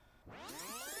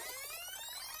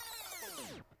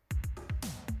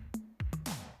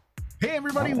Hey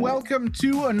everybody, welcome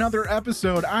to another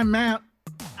episode. I'm Matt.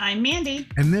 I'm Mandy.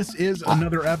 And this is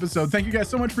another episode. Thank you guys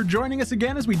so much for joining us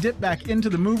again as we dip back into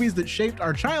the movies that shaped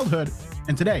our childhood.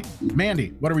 And today,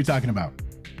 Mandy, what are we talking about?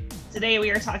 Today we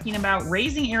are talking about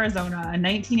Raising Arizona, a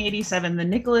 1987, the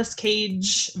Nicolas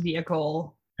Cage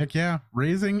vehicle. Heck yeah,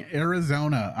 Raising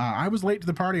Arizona. I was late to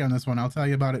the party on this one. I'll tell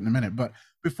you about it in a minute. But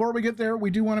before we get there,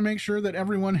 we do want to make sure that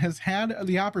everyone has had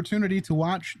the opportunity to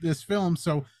watch this film.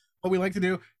 So what we like to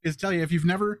do is tell you, if you've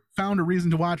never found a reason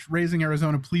to watch Raising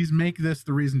Arizona, please make this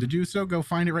the reason to do so. Go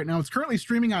find it right now. It's currently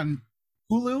streaming on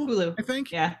Hulu, I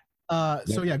think. Yeah.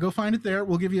 So yeah, go find it there.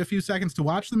 We'll give you a few seconds to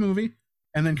watch the movie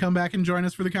and then come back and join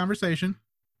us for the conversation.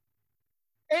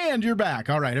 And you're back.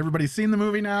 All right, everybody's seen the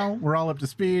movie now. We're all up to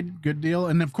speed. Good deal.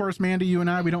 And of course, Mandy, you and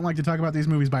I, we don't like to talk about these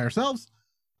movies by ourselves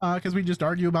because we just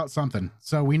argue about something.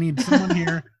 So we need someone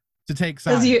here to take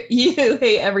sides. Because you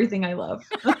hate everything I love.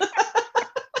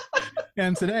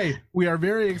 And today we are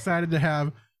very excited to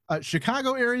have a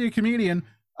Chicago area comedian,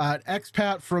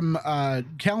 expat from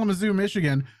Kalamazoo,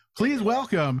 Michigan. Please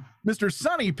welcome Mr.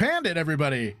 Sonny Pandit,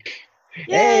 everybody.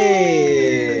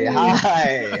 Hey,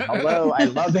 hi, hello. I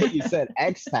love that you said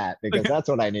expat because that's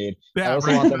what I need. Yeah, I also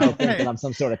right. want them to think that I'm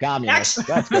some sort of communist.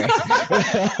 That's great.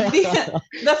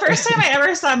 The first time I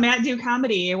ever saw Matt do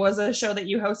comedy was a show that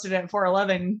you hosted at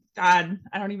 411. God,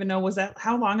 I don't even know. Was that,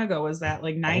 how long ago was that?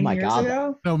 Like 9 years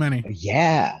ago? So many.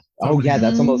 Yeah. Oh, yeah.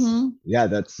 That's almost. Yeah,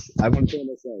 that's. I want to say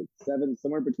this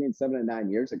somewhere between 7 and 9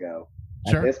 years ago.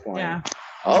 Sure. At this point. Yeah.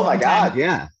 Oh my God.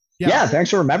 Yeah. Yeah. Thanks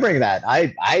for remembering that.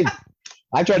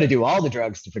 I try to do all the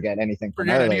drugs to forget anything from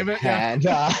Forget early. any of it, yeah. And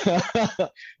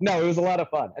no, it was a lot of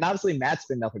fun. And obviously Matt's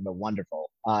been nothing but wonderful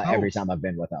every time I've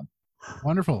been with him.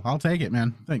 Wonderful. I'll take it,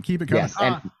 man. Keep it coming. Yes,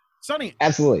 and Sonny.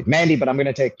 absolutely. Mandy, but I'm going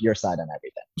to take your side on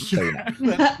everything. So you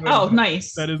know. Oh,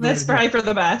 nice. That's probably for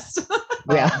the best.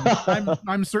 Yeah.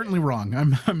 I'm certainly wrong.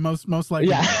 I'm most likely.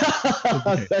 Yeah.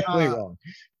 Okay. Definitely wrong.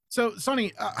 So,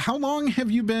 Sonny, how long have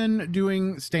you been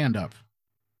doing stand-up?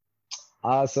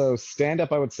 So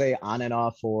stand-up, I would say on and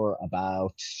off for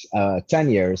about 10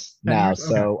 years 10 now. years?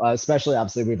 Okay. So especially,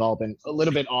 obviously, we've all been a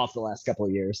little bit off the last couple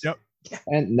of years. Yep.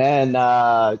 And then,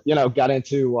 got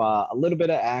into a little bit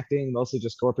of acting, mostly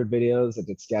just corporate videos. I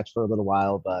did sketch for a little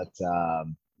while, but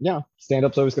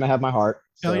stand-up's always going to have my heart.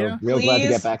 So Hell yeah. real glad to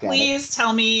get back at it. Please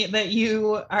tell me that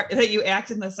you act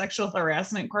in the sexual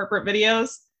harassment corporate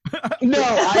videos.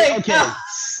 No, okay.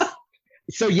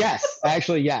 So yes,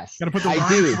 actually yes, Gotta put the I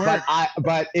do. work.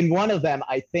 But in one of them,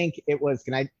 I think it was.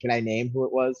 Can I name who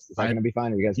it was? Is that going to be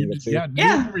fine? Are you guys going to see?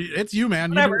 Yeah. It's you,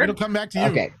 man. Whatever. It'll come back to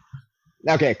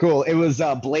you. Okay, cool. It was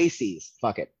Blacy's.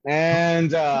 Fuck it.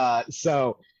 And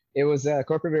so it was a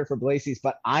corporate video for Blacy's,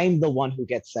 but I'm the one who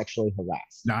gets sexually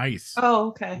harassed. Nice. Oh,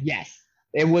 okay. Yes,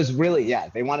 it was really. Yeah,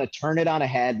 they want to turn it on a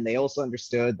head, and they also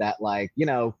understood that, like,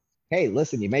 hey,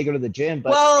 listen, you may go to the gym,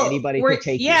 but anybody could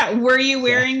take you. Yeah, were you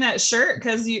wearing that shirt?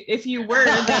 Because if you were,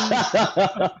 then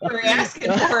you're asking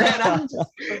for it.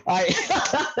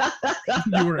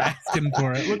 You were asking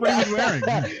for it. Look what he was wearing.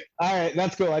 All right,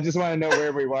 that's cool. I just want to know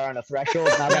where we were on a threshold.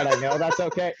 Now that I know that's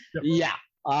okay. Yep. Yeah.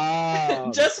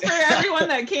 Just for everyone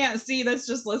that can't see, that's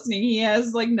just listening, he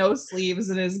has like no sleeves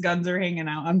and his guns are hanging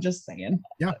out. I'm just saying.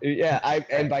 Yeah.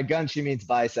 And by gun she means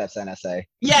biceps, NSA.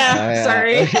 Yeah,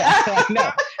 sorry.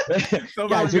 No. So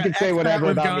Guys, we can say whatever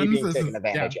with about me guns. being taken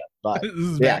advantage of. But This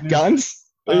is yeah, bad news. guns.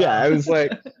 Yeah, I was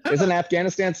like, isn't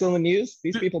Afghanistan still in the news?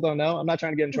 These people don't know. I'm not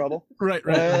trying to get in trouble. Right.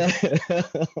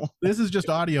 This is just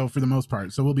audio for the most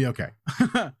part, so we'll be okay.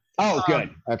 Oh, good.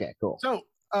 Okay, cool. So,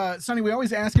 Sonny, we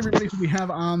always ask everybody who we have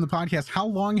on the podcast, how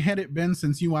long had it been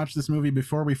since you watched this movie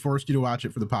before we forced you to watch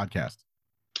it for the podcast?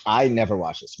 I never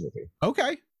watched this movie.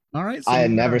 Okay. All right. So I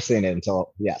had never seen it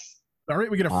until, yes. All right.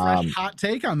 We get a fresh hot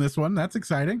take on this one. That's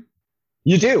exciting.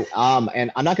 You do.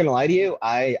 And I'm not going to lie to you.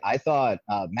 I thought,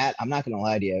 Matt, I'm not going to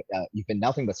lie to you. You've been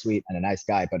nothing but sweet and a nice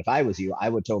guy. But if I was you, I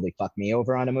would totally fuck me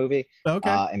over on a movie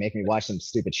and make me watch some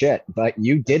stupid shit. But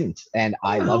you didn't. And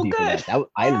I love you for that.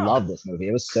 I love this movie.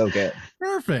 It was so good.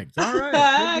 Perfect. All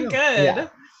right. Good. Yeah.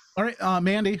 All right.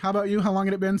 Mandy, how about you? How long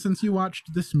had it been since you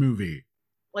watched this movie?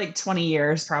 Like 20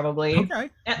 years, probably. Okay.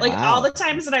 And like Wow. all the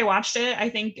times that I watched it, I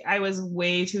think I was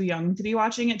way too young to be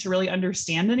watching it to really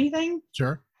understand anything.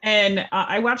 Sure. And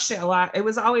I watched it a lot. It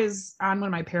was always on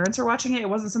when my parents were watching it. It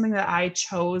wasn't something that I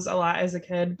chose a lot as a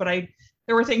kid, but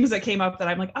there were things that came up that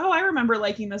I'm like, oh, I remember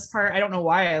liking this part. I don't know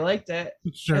why I liked it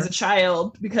as a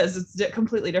child because it's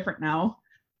completely different now.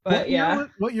 But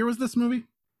what year was this movie?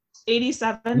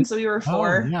 87. So we were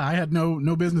 4. Oh, yeah, I had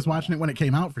no business watching it when it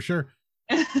came out for sure.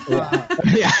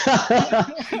 Yeah.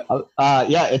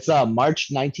 Yeah, it's March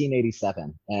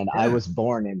 1987, and I was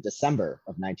born in December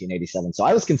of 1987, so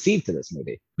I was conceived to this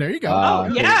movie. There you go.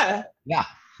 Yeah. Yeah.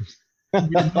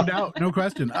 No doubt, no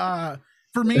question.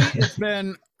 For me, it's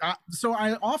been so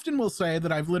I often will say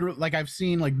that I've literally I've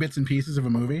seen like bits and pieces of a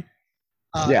movie.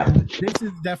 This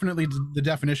is definitely the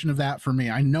definition of that for me.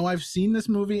 I know I've seen this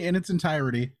movie in its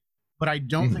entirety, but I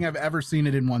don't think I've ever seen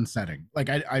it in one setting. Like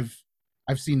I've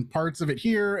seen parts of it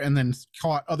here and then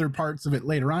caught other parts of it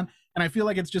later on, and I feel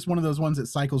like it's just one of those ones that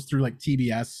cycles through like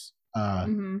TBS,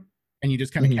 and you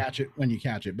just kind of catch it when you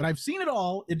catch it. But I've seen it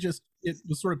all. It was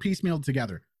sort of piecemealed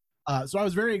together. So I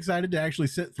was very excited to actually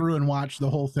sit through and watch the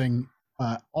whole thing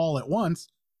all at once.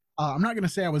 I'm not going to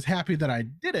say I was happy that I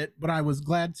did it, but I was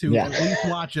glad to at least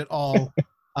watch it all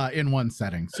in one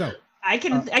setting. So I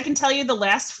can tell you the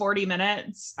last 40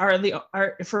 minutes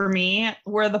are for me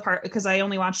were the part, because I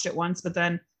only watched it once, but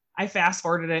then I fast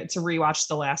forwarded it to rewatch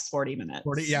the last 40 minutes.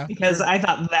 Because I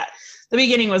thought that the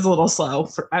beginning was a little slow.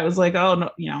 I was like, oh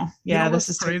no, this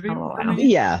is crazy.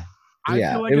 Yeah. I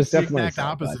feel like it was definitely the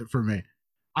exact opposite for me.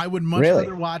 I would much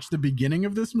rather watch the beginning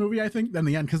of this movie, I think, than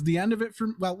the end, because the end of it,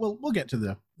 we'll get to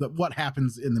the what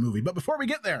happens in the movie. But before we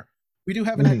get there, we do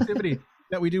have an activity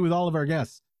that we do with all of our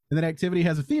guests, and that activity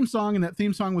has a theme song, and that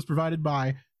theme song was provided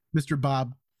by Mr.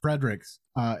 Bob Fredericks.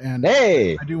 And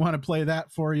I do want to play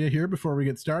that for you here before we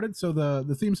get started. So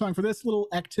the theme song for this little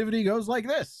activity goes like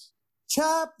this: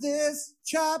 chop this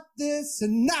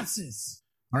synopsis.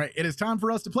 All right, it is time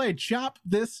for us to play Chop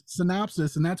This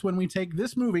Synopsis, and that's when we take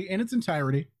this movie in its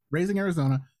entirety, Raising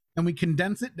Arizona, and we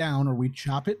condense it down, or we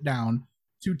chop it down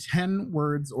to 10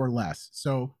 words or less.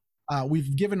 So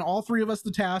we've given all three of us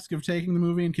the task of taking the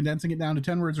movie and condensing it down to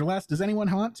 10 words or less. Does anyone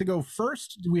want to go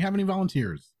first? Do we have any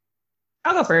volunteers?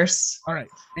 I'll go first. All right.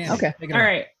 Andy, okay. All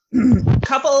right.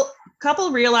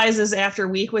 Couple realizes after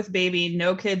week with baby,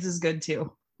 no kids is good too.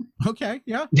 Okay.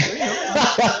 Yeah.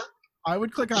 I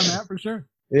would click on that for sure.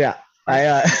 Yeah,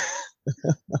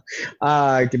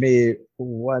 give me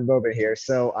one moment here.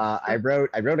 So I wrote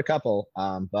a couple,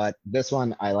 but this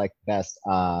one I like best.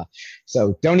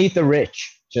 So don't eat the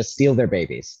rich, just steal their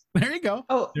babies. There you go.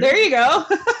 Oh, there you go.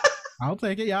 I'll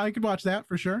take it. Yeah, I could watch that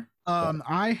for sure.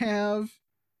 I have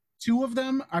two of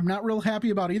them. I'm not real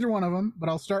happy about either one of them, but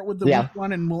I'll start with the weak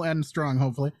one and we'll end strong,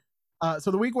 hopefully.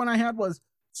 So the weak one I had was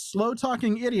slow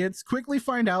talking idiots quickly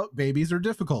find out babies are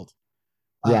difficult.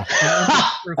 I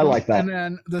like that. And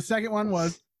then the second one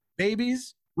was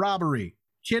babies, robbery,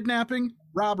 kidnapping,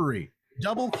 robbery,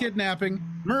 double kidnapping,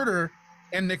 murder,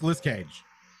 and Nicolas Cage.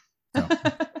 So.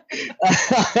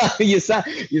 you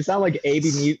sound like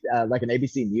like an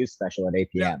ABC News special at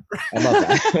 8 p.m. Yeah. I love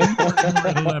that.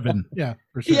 At 11, yeah,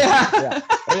 for sure. Yeah.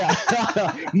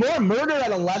 More murder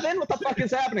at 11? What the fuck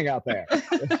is happening out there?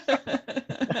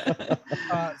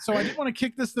 So I did want to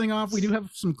kick this thing off. We do have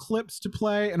some clips to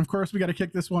play, and of course, we got to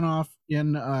kick this one off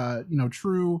in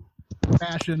true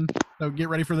fashion. So get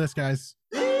ready for this, guys.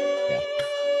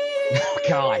 Oh,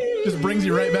 God, just brings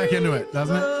you right back into it,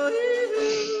 doesn't it?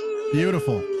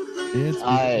 Beautiful. It's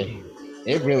beautiful.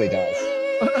 It really does.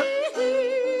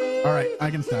 All right, I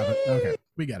can stop it. Okay,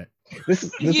 we get it. This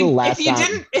is the last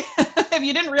time. If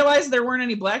you didn't realize there weren't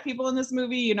any black people in this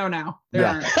movie, you know now. There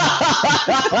aren't.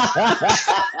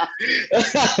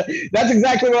 That's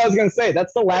exactly what I was going to say.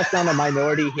 That's the last sound a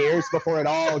minority hears before it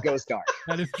all goes dark.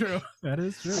 That is true.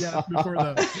 Yeah, before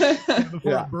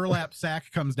a burlap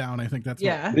sack comes down, I think that's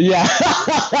yeah.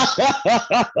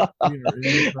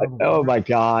 Oh my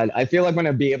God. I feel like I'm going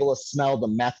to be able to smell the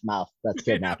meth mouth that's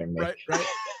kidnapping me. Right.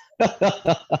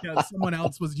 Yeah, someone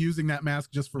else was using that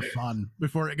mask just for fun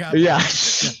before it got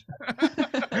It's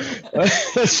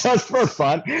just for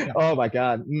fun. Yeah. Oh my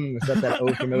God. Is that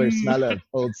old familiar smell of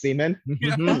old semen?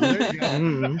 Yeah, there you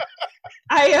go.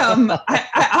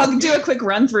 I'll do a quick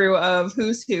run through of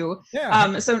who's who.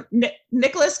 Yeah. So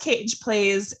Nicolas Cage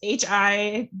plays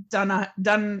H.I. McDonough.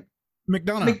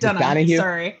 McDonough.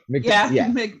 Sorry.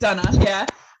 McDonough. Yeah.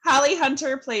 Holly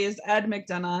Hunter plays Ed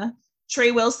McDonough.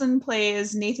 Trey Wilson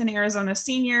plays Nathan Arizona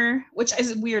Sr., which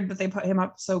is weird that they put him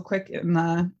up so quick in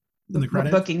the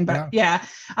booking, but yeah.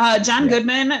 John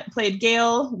Goodman played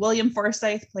Gail. William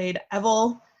Forsythe played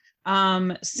Evel.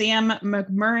 Sam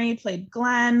McMurray played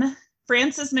Glenn.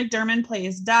 Frances McDermott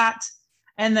plays Dot.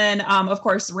 And then, of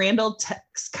course, Randall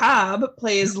Tex Cobb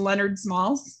plays Leonard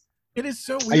Smalls. It is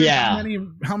so weird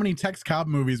how many Tex Cobb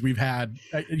movies we've had.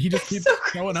 He just keeps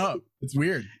showing up. It's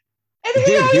weird. And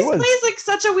he always plays like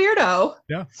such a weirdo.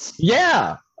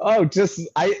 Yeah. Oh,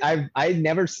 I've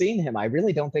never seen him. I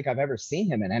really don't think I've ever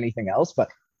seen him in anything else, but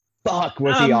fuck,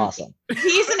 was he awesome.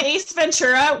 He's in Ace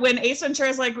Ventura when Ace Ventura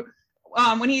is like,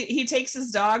 when he takes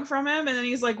his dog from him, and then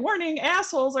he's like, "Warning,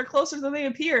 assholes are closer than they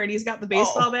appear," and he's got the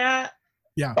baseball bat.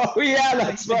 Yeah. Oh yeah,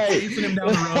 that's right. Chasing him down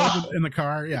the road in the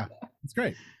car. Yeah, it's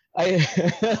great. He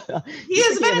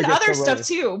has been in other stuff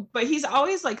too, but he's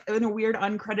always like in a weird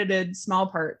uncredited small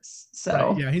parts. So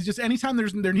right, yeah, he's just anytime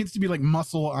there needs to be like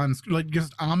muscle on, like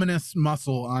just ominous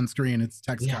muscle on screen, it's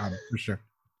Tex Cobb for sure.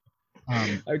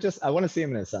 I want to see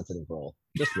him in a sensitive role,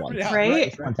 just once, right?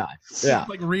 Just one time. Yeah,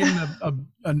 like reading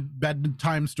a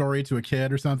bedtime story to a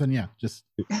kid or something. Yeah, just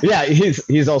yeah.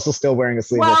 He's also still wearing a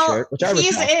sleeveless shirt, which I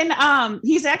respect.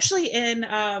 He's actually in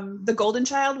The Golden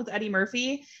Child with Eddie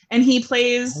Murphy, and he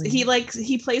plays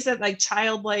that like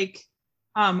childlike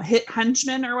hit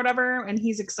henchman or whatever, and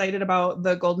he's excited about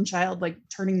the Golden Child like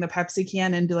turning the Pepsi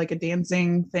can into like a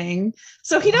dancing thing.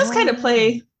 So he does kind of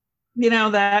play,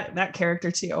 that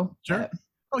character too. Sure.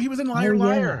 Oh, he was in Liar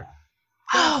Liar.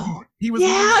 Oh, he was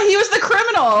the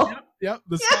criminal. Yep.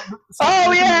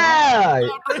 Oh yeah,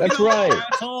 that's right.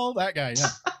 Asshole, that guy.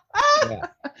 Yeah.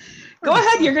 Go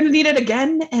ahead. You're going to need it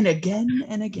again and again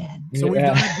and again. So we've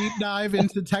done a deep dive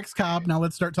into Tex Cobb. Now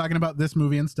let's start talking about this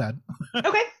movie instead.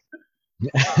 Okay.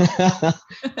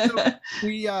 So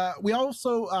we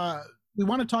also we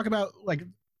want to talk about like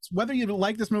whether you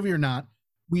like this movie or not.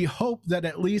 We hope that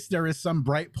at least there is some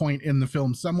bright point in the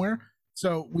film somewhere.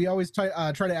 So we always try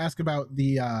to ask about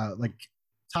the like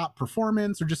top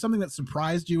performance or just something that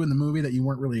surprised you in the movie that you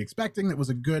weren't really expecting that was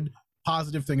a good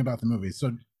positive thing about the movie.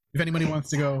 So if anybody wants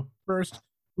to go first,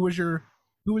 who was your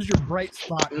bright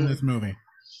spot in this movie?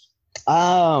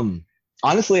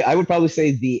 Honestly, I would probably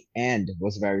say the end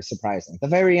was very surprising. The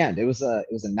very end, it was a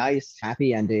nice,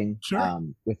 happy ending. Sure.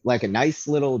 With like a nice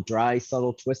little dry,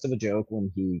 subtle twist of a joke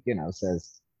when he,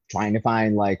 says trying to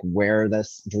find like where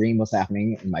this dream was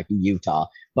happening in like Utah.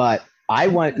 But I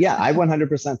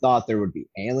 100% thought there would be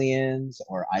aliens,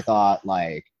 or I thought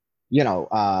like,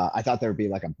 I thought there would be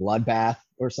like a bloodbath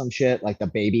or some shit, like the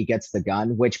baby gets the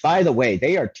gun, which by the way,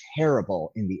 they are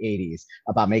terrible in the 80s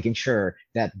about making sure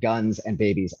that guns and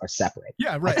babies are separate.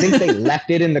 Yeah, right. I think they left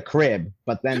it in the crib,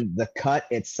 but then the cut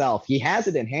itself, he has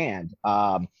it in hand.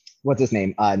 What's his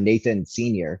name? Nathan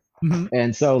Sr. Mm-hmm.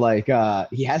 And so like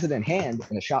he has it in hand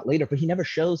in a shot later, but he never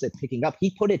shows it picking up.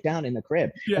 He put it down in the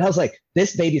crib. Yeah. And I was like,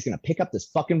 this baby's gonna pick up this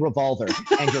fucking revolver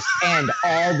and just end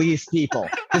all these people.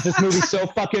 Because this movie's so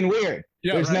fucking weird.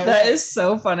 Yeah, There's right. That is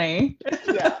so funny.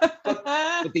 Yeah.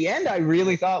 But the end I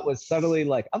really thought was subtly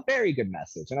like a very good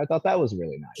message. And I thought that was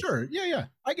really nice. Sure. Yeah.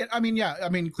 I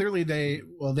mean, clearly they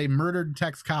murdered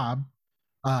Tex Cobb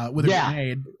with a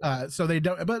grenade. So they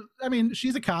don't, but I mean,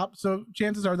 she's a cop, so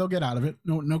chances are they'll get out of it.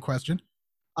 No question.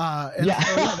 So,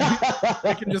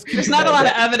 they can just there's not a lot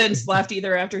of evidence left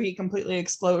either after he completely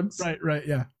explodes. Right.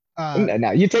 Yeah.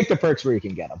 No, you take the perks where you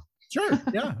can get them. Sure.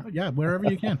 Yeah. Wherever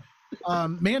you can.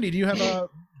 Mandy, do you have a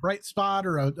bright spot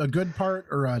or a good part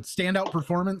or a standout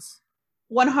performance?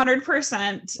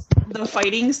 100% the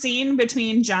fighting scene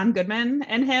between John Goodman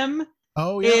and him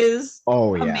is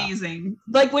amazing.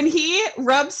 Like when he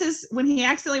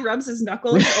accidentally rubs his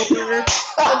knuckles over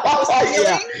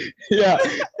yeah.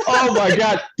 Oh my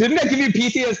god. Didn't that give you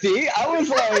PTSD? I was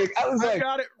like, I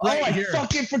got it right here. I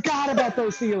fucking forgot about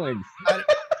those feelings.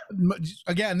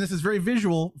 Again, this is very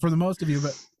visual for the most of you,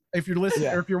 but if you're listening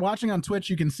or if you're watching on Twitch,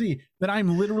 you can see that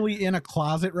I'm literally in a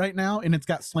closet right now, and it's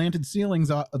got slanted ceilings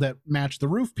that match the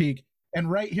roof peak.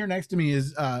 And right here next to me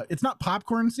is it's not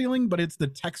popcorn ceiling, but it's the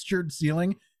textured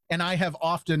ceiling. And I have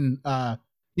often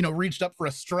reached up for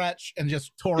a stretch and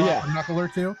just tore off a knuckle or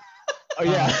two. Oh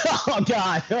yeah. Oh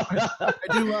god. I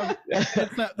do love it's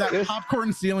that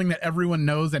popcorn ceiling that everyone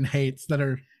knows and hates. That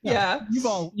are you've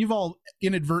all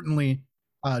inadvertently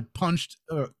punched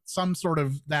some sort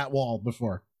of that wall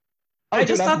before. I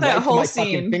just thought that whole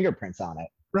scene, fingerprints on it.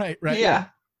 Right. Yeah.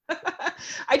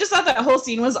 I just thought that whole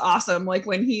scene was awesome. Like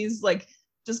when he's like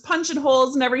just punching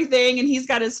holes and everything, and he's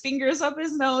got his fingers up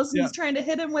his nose, and he's trying to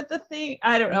hit him with the thing.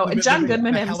 I don't know. And John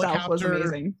Goodman himself was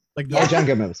amazing. John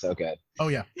Goodman was so good. Oh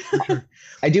yeah, for sure.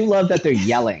 I do love that they're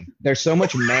yelling. There's so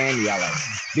much man yelling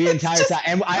the entire time,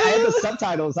 and I have the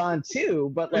subtitles on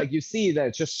too. But like you see that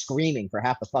it's just screaming for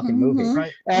half the fucking movie,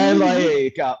 right? And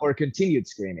like or continued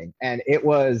screaming, and it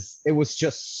was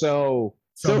just so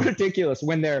ridiculous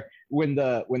when they're in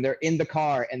the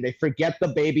car and they forget the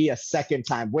baby a second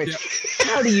time. Which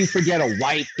how do you forget a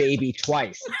white baby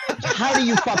twice? How do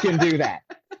you fucking do that?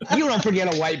 You don't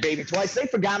forget a white baby twice. They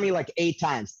forgot me like 8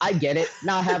 times. I get it.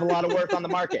 Now I have a lot of work on the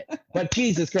market. But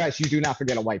Jesus Christ, you do not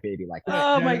forget a white baby like that.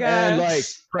 Oh my God.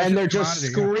 And they're just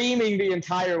screaming the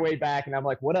entire way back. And I'm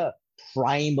like, what a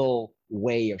primal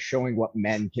way of showing what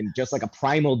men can, just like a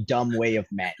primal dumb way of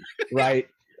men, right?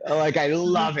 Like, I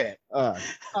love it.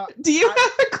 Do you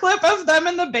have a clip of them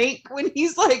in the bank when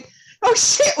he's like, oh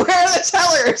shit, where are the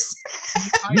tellers?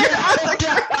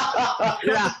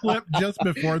 Yeah. Clip just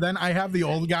before then. I have the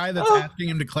old guy that's asking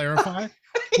him to clarify,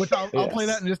 which I'll play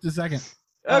that in just a second.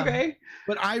 Okay.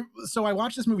 But I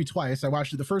watched this movie twice. I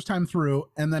watched it the first time through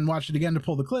and then watched it again to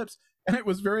pull the clips. And it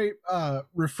was very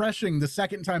refreshing the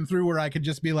second time through where I could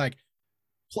just be like,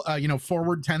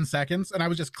 forward 10 seconds. And I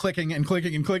was just clicking and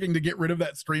clicking and clicking to get rid of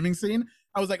that screaming scene.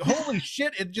 I was like, holy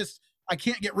shit, I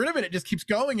can't get rid of it. It just keeps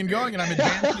going and going. And I'm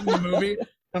advancing the movie.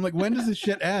 I'm like, when does this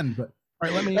shit end? But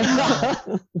all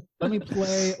right, let me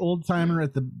play Old Timer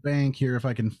at the Bank here if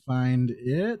I can find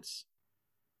it.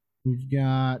 We've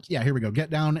got, here we go.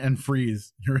 Get down and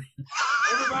freeze.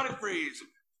 Everybody freeze.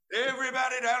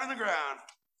 Everybody down on the ground.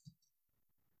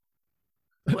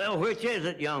 Well, which is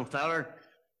it, young feller?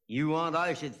 You want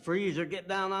I should freeze or get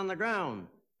down on the ground?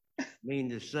 Mean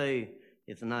to say,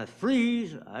 if I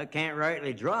freeze, I can't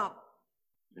rightly drop.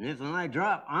 And if I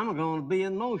drop, I'm going to be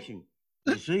in motion.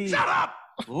 You see? Shut up!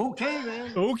 Okay,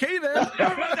 then. Okay, then.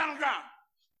 Everybody down on the ground.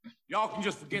 Y'all can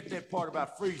just forget that part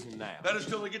about freezing now. Let us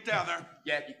till they get down there.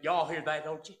 Yeah, y'all hear that,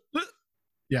 don't you?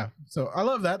 Yeah, so I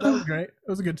love that. That was great. It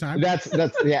was a good time. That's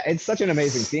yeah, it's such an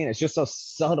amazing scene. It's just so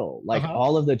subtle. Like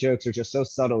all of the jokes are just so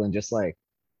subtle and just like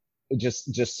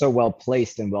just so well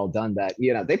placed and well done that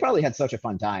they probably had such a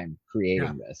fun time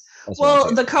creating this.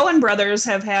 Well, the Coen brothers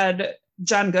have had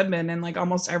John Goodman in like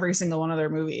almost every single one of their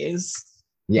movies.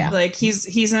 Yeah, like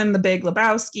he's in The Big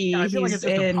Lebowski. I feel like it's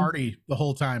just a party the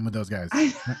whole time with those guys.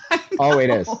 Oh, it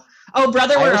is. Oh,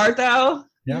 Brother, Where Art Thou?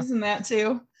 Yeah. He's in that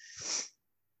too.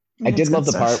 I did love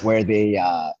the part where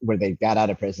they got out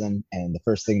of prison and the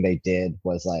first thing they did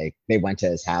was like they went to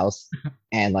his house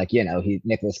and like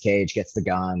Nicolas Cage gets the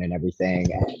gun and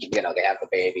everything and they have the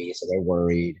baby, so they're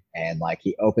worried, and like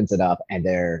he opens it up and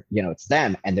they're it's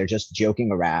them and they're just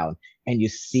joking around and you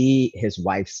see his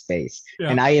wife's face.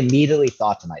 And I immediately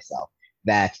thought to myself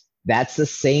that that's the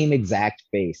same exact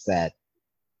face that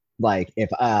like if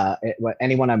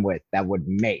anyone I'm with that would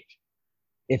make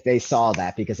if they saw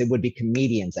that, because it would be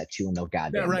comedians at 2 in the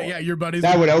goddamn morning. Yeah, your buddies.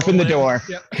 That would open the door,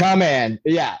 come in,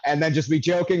 and then just be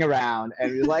joking around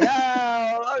and be like,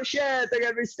 oh shit, they're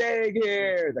gonna be staying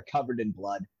here. They're covered in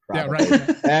blood. Probably. Yeah,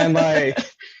 right. And like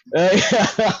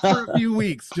for a few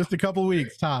weeks, just a couple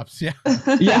weeks tops. Yeah.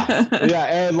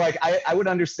 And like I would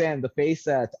understand the face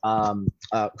that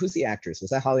who's the actress?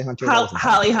 Was that Holly Hunter?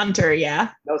 Holly Hunter,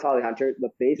 yeah. That was Holly Hunter. The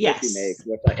face that she makes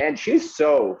with like, and she's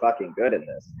so fucking good in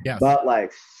this. Yes. But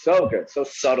like so good, so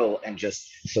subtle and just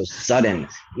so sudden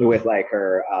with like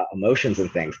her emotions and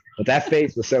things. But that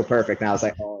face was so perfect. And I was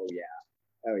like, oh yeah.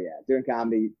 Doing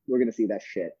comedy, we're gonna see that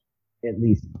shit at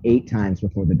least 8 times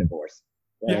before the divorce.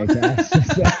 Like,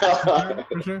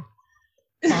 for sure.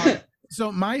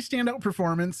 So my standout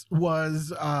performance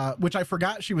was, which I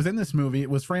forgot she was in this movie. It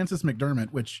was Frances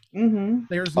McDermott, which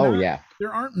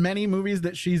there aren't many movies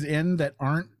that she's in that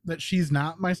she's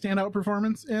not my standout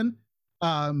performance in.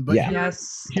 But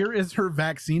here is her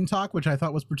vaccine talk, which I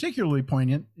thought was particularly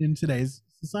poignant in today's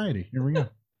society. Here we go.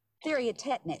 Theory of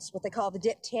tetanus, what they call the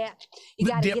dip tat. You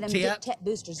got to get them dip tat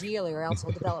boosters yearly, or else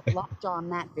we'll develop lockjaw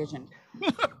night vision.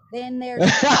 Then there's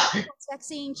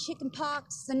vaccine, chicken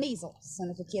pox, and measles. And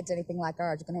if your kid's anything like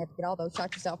ours, you're going to have to get all those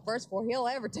shots yourself first before he'll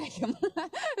ever take them.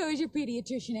 Who's your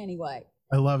pediatrician anyway?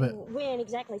 I love it. We ain't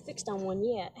exactly fixed on one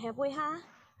yet, have we, huh?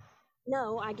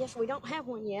 No, I guess we don't have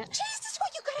one yet. Jesus,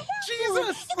 what you gotta have one?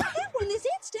 You gotta have one this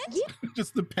instant.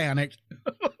 Just the panic.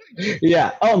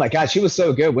 Yeah. Oh my God, she was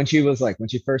so good when she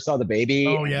first saw the baby.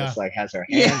 Oh yeah. Just like has her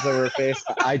hands over her face.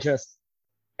 I just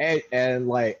and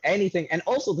like anything. And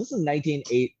also, this is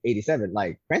 1987.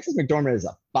 Like Frances McDormand is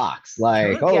a fox.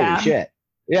 Like holy shit.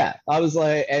 Yeah. I was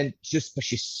like, but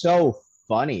she's so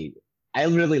funny. I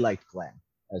really liked Glenn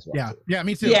as well. Yeah,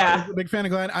 me too. Yeah. I'm a big fan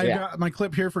of Glenn. I got my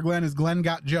clip here for Glenn is Glenn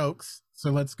Got Jokes.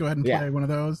 So let's go ahead and play one of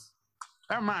those.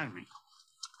 That reminds me.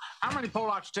 How many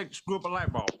Polacks take to screw up a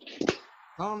light bulb?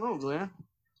 I don't know, Glenn.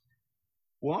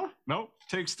 What? Nope.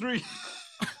 Takes 3.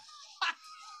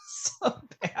 So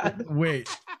bad. Wait.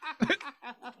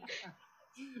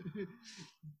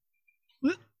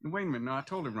 Wait a minute. No, I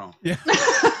told him wrong. Yeah.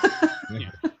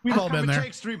 We've all been there. It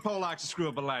takes 3 Polacks to screw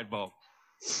up a light bulb.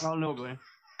 I don't know, Glenn.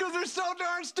 Because they're so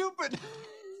darn stupid.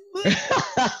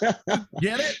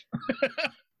 Get it?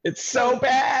 It's so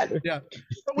bad. Yeah.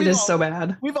 It is so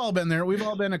bad. We've all been there. We've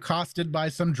all been accosted by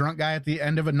some drunk guy at the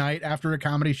end of a night after a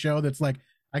comedy show that's like,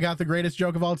 I got the greatest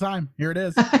joke of all time. Here it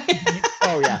is.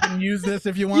 Oh, yeah. You can use this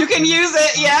if you want. You can use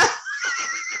it, yeah.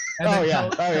 Oh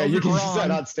yeah, you can use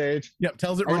that on stage. Yep,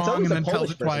 tells it wrong and then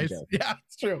tells it twice. Joke. Yeah,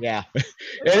 it's true. Yeah,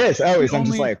 it is always. I'm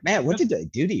just like, man, what did I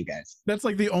do to you guys? That's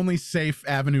like the only safe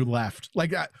avenue left.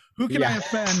 Like, who can I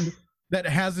offend that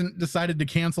hasn't decided to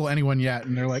cancel anyone yet?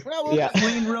 And they're like, well,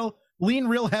 we'll lean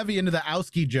real heavy into the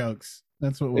Owski jokes.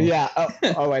 That's what we'll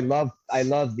I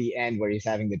love the end where he's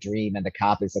having the dream and the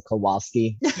cop is a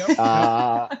Kowalski. Yep.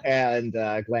 And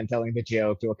Glenn telling the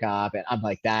joke to a cop, and I'm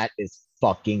like, that is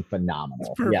fucking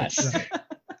phenomenal. Yes.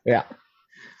 Yeah.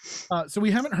 So we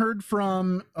haven't heard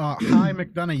from Hi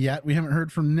McDonough yet. We haven't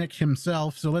heard from Nick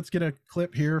himself. So let's get a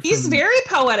clip here. He's very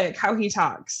poetic how he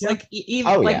talks. Yep. Like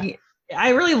even I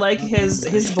really like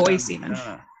his voice even.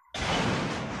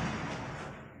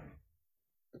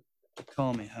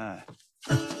 Call me Hi.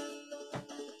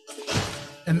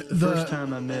 And the first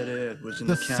time I met Ed was in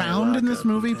the sound in this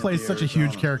movie plays such a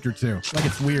huge character too. Like,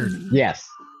 it's weird. Yes.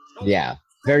 Yeah.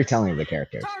 Very telling of the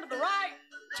character. Turn to the right.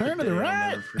 Turn to the right. I'll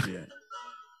never forget.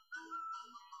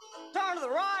 Turn to the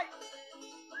right.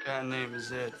 Guy named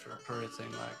is Ed for a pretty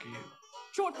thing like you.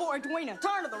 Short boy Edwina.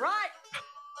 Turn to the right.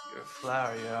 You're a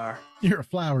flower, you are. You're a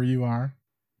flower, you are.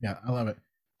 Yeah, I love it.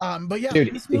 But yeah,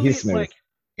 dude, this movie, he's smooth. Like,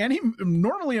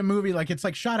 normally a movie, like, it's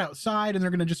like shot outside and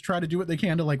they're gonna just try to do what they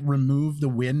can to like remove the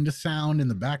wind sound in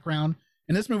the background.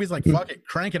 And this movie's like, fuck it,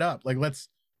 crank it up. Like, let's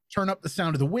turn up the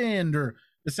sound of the wind or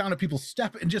the sound of people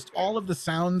step, and just all of the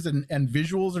sounds and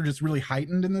visuals are just really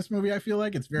heightened in this movie. I feel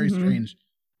like it's very strange,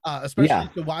 especially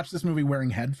to watch this movie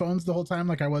wearing headphones the whole time,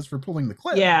 like I was for pulling the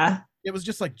clip. Yeah, it was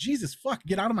just like, Jesus fuck,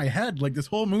 get out of my head. Like, this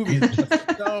whole movie is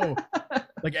just so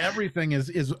like everything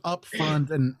is up front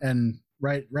and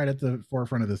right at the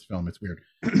forefront of this film. It's weird.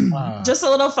 Just a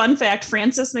little fun fact: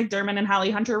 Frances McDermott and Holly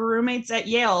Hunter were roommates at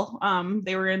Yale.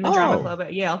 They were in the drama club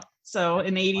at Yale, so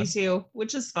in '82,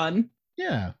 which is fun.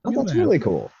 Yeah, that's really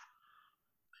cool.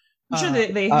 I'm sure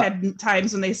they had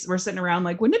times when they were sitting around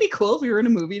like, wouldn't it be cool if we were in a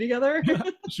movie together?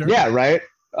 Sure. Yeah, right.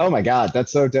 Oh my God,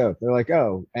 that's so dope. They're like,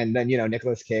 oh, and then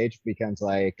Nicolas Cage becomes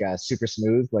like super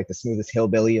smooth, like the smoothest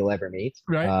hillbilly you'll ever meet.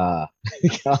 Right.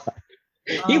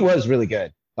 He was really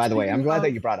good. By the way, I'm glad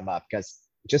that you brought him up because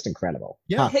just incredible.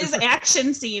 Yeah, his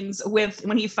action scenes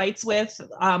when he fights with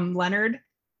Leonard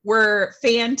were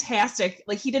fantastic.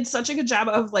 Like, he did such a good job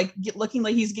of like looking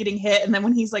like he's getting hit, and then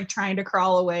when he's like trying to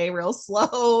crawl away real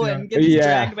slow and gets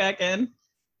dragged back in.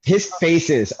 His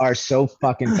faces are so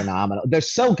fucking phenomenal. They're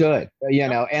so good,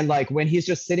 and like when he's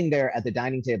just sitting there at the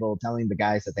dining table telling the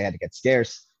guys that they had to get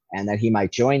scarce and that he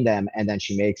might join them, and then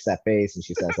she makes that face and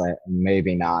she says like,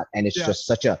 maybe not. And it's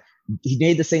just he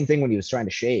made the same thing when he was trying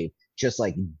to shave, just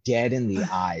like dead in the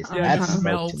eyes. Yeah, that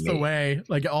melts away.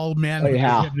 Like, all man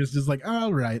is like,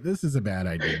 all right, this is a bad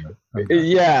idea. Okay.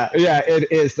 Yeah,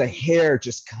 it is. The hair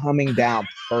just coming down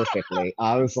perfectly.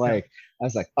 I was like,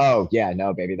 oh yeah,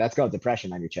 no, baby, that's called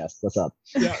depression on your chest. What's up?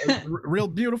 Yeah, real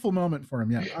beautiful moment for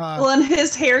him. Yeah. Well, and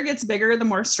his hair gets bigger the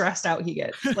more stressed out he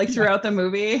gets. Like, throughout the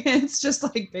movie, it's just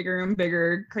like bigger and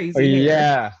bigger, crazy.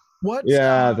 Yeah. What?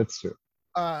 Yeah, that's true.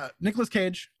 Nicolas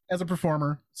Cage as a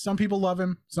performer, some people love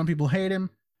him, some people hate him.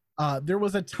 There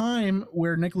was a time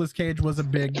where Nicolas Cage was a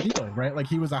big deal, right? Like,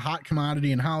 he was a hot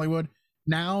commodity in Hollywood.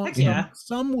 Now,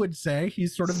 some would say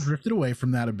he's sort of drifted away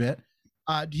from that a bit.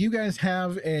 Do you guys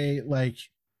have a like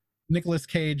Nicolas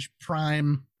Cage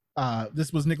prime?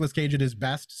 This was Nicolas Cage at his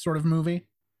best sort of movie,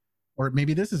 or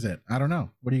maybe this is it. I don't know.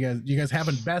 What do you guys have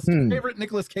a best favorite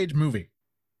Nicolas Cage movie?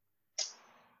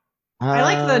 I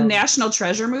like the National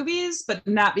Treasure movies, but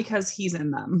not because he's in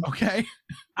them. Okay.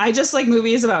 I just like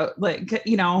movies about like,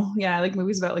 I like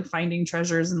movies about like finding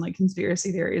treasures and like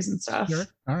conspiracy theories and stuff. Sure.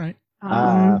 All right.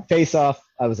 Face Off.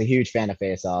 I was a huge fan of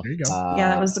Face Off. There you go. Yeah,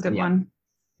 that was a good one.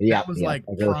 Yeah. That was like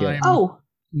really prime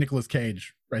Nicolas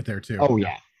Cage right there too. Oh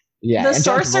yeah. Yeah. The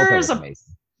Sorcerer's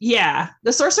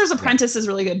The Sorcerer's Apprentice is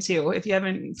really good too. If you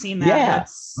haven't seen that,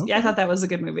 I thought that was a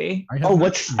good movie.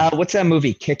 What's that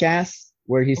movie? Kick-Ass,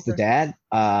 where he's the dad,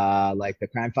 like the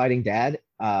crime fighting dad,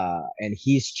 and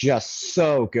he's just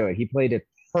so good. He played it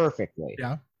perfectly.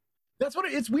 Yeah, that's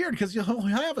what it's weird because you'll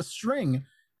have a string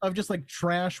of just like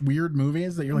trash, weird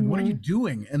movies that you're like, what are you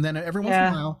doing? And then every once in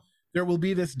a while there will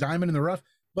be this diamond in the rough.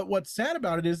 But what's sad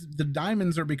about it is the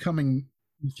diamonds are becoming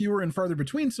fewer and farther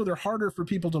between, so they're harder for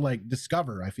people to like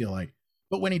discover, I feel like.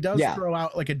 But when he does throw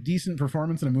out like a decent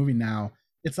performance in a movie now,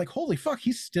 it's like, holy fuck,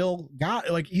 he's still got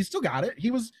it.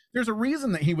 There's a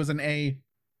reason that he was an A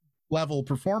level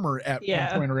performer at one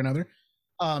point or another.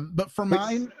 But for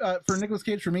for Nicolas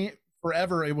Cage, for me,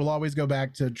 forever, it will always go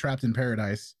back to Trapped in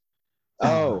Paradise.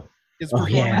 His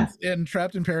performance in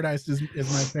Trapped in Paradise is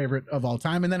my favorite of all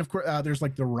time. And then of course there's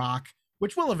like The Rock,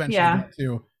 which we'll eventually get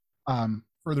to.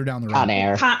 further down the road. Con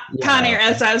Air. Con Air,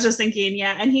 as I was just thinking.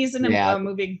 Yeah, and he's in a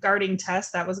movie Guarding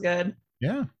Tess. That was good.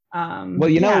 Yeah. Well,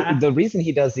 you know, the reason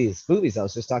he does these movies, I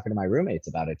was just talking to my roommates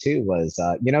about it too, was,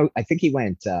 you know, I think he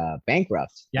went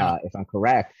bankrupt, if I'm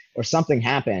correct, or something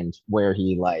happened where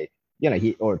he like, you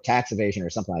know, or tax evasion or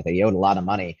something like that. He owed a lot of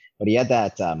money, but he had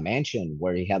that mansion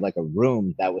where he had like a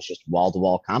room that was just wall to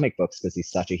wall comic books because he's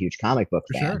such a huge comic book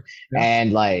fan. Sure. Yeah.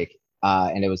 And like,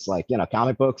 and it was like, you know,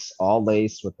 comic books all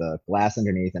laced with the glass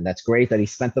underneath. And that's great that he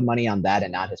spent the money on that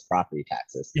and not his property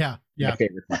taxes. Yeah. Yeah. My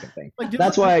favorite fucking thing. Like,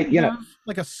 that's why, you know,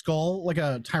 like a skull, like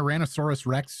a Tyrannosaurus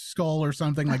Rex skull or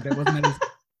something like that. Wasn't it?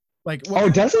 Like, oh,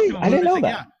 does he? I didn't know that.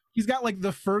 Yeah. He's got like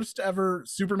the first ever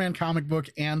Superman comic book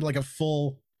and like a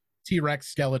full T-Rex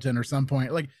skeleton or some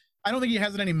point. Like, I don't think he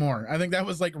has it anymore. I think that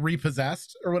was like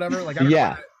repossessed or whatever. Like, I don't know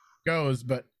how it goes,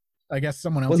 but I guess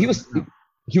someone else. Well,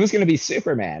 he was going to be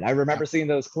Superman. I remember seeing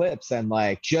those clips and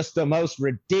like just the most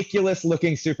ridiculous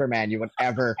looking Superman you would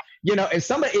ever, you know, if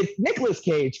Nicolas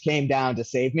Cage came down to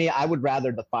save me, I would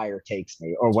rather the fire takes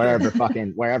me or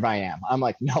wherever I am. I'm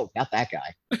like, no, not that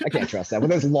guy. I can't trust that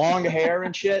with his long hair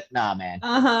and shit. Nah, man.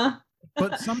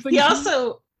 But something he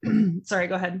also sorry,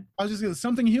 go ahead. I was just gonna,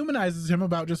 something humanizes him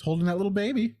about just holding that little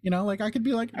baby, you know, like I could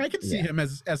see him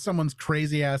as someone's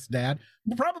crazy ass dad,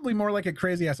 probably more like a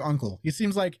crazy ass uncle. He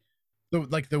seems like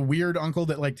the weird uncle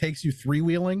that like takes you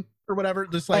three-wheeling or whatever,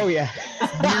 just like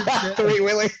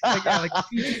three-wheeling, like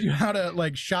teaches you how to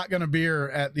like shotgun a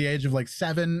beer at the age of like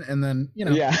 7, and then, you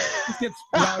know, just gets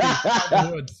rowdy out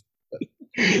the woods.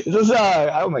 This is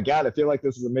oh my god, I feel like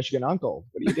this is a Michigan uncle.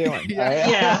 What are you doing?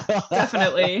 Yeah,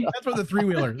 definitely. That's what the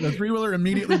three-wheeler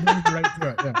immediately brings you right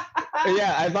to it.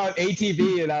 Yeah, I thought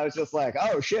ATV and I was just like,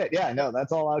 oh shit, yeah, no,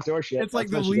 that's all outdoor shit. It's like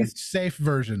the least safe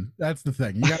version. That's the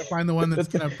thing. You got to find the one that's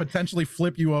going to potentially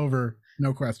flip you over,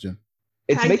 no question.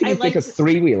 It's making me think of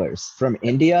three-wheelers from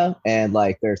India, and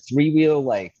like they're three-wheel,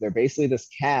 like they're basically this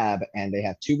cab, and they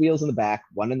have 2 wheels in the back,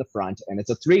 1 in the front, and it's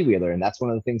a three-wheeler, and that's one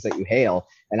of the things that you hail.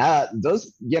 And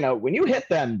those, you know, when you hit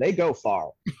them, they go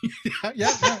far.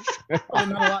 yeah.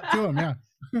 Probably not a lot to them, yeah.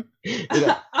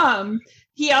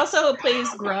 He also plays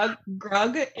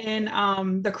Grug in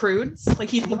The Croods. Like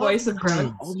he's the voice of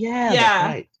Grug. Oh yeah, yeah,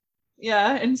 that's right.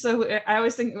 Yeah, and so I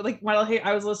always think like while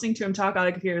I was listening to him talk on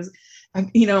the computers,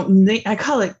 you know, I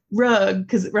call it rug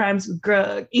because it rhymes with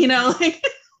grug, you know, like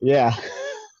yeah.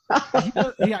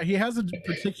 He has a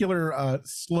particular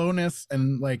slowness,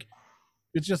 and like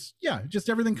it's just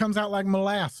everything comes out like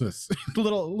molasses. a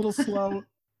little slow,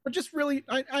 but just really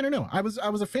I don't know. I was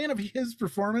a fan of his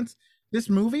performance. This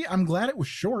movie, I'm glad it was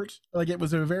short. Like it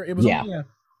was only a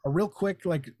real quick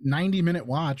like 90-minute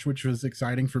watch, which was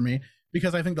exciting for me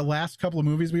because I think the last couple of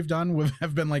movies we've done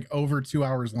have been like over 2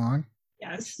 hours long.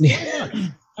 Yes.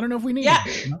 I don't know if we need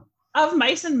it, you know? Of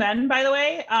Mice and Men, by the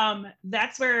way,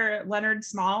 that's where Leonard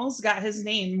Smalls got his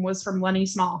name, was from Lenny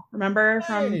Small. Remember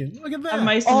look at that.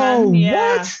 Mice and Men?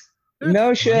 Yeah. What?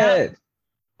 No shit. Yeah.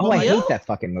 Oh, I hate that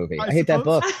fucking movie. I hate that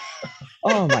book.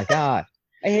 Oh my god.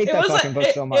 I hate that fucking book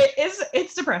so much.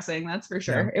 It's depressing, that's for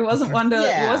sure. It wasn't one to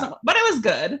it wasn't, but it was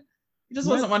good. It just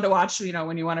wasn't one to watch, you know,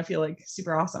 when you want to feel like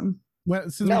super awesome.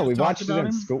 No, we watched it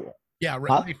in school. Yeah,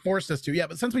 they forced us to. Yeah,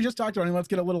 but since we just talked about him, let's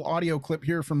get a little audio clip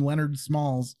here from Leonard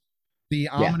Smalls, the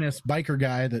ominous biker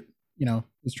guy that, you know,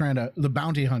 is trying to, the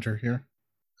bounty hunter here.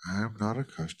 I'm not a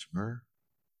customer.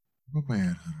 I'm a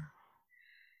manhunter.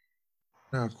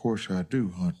 Now, of course, I do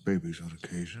hunt babies on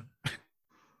occasion.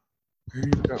 Here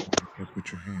you got one you can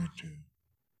put your hand to.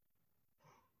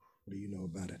 What do you know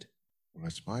about it? Well,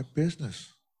 that's my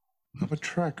business. I'm a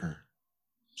tracker.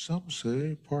 Some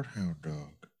say part hound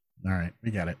dog. All right,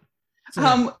 we got it.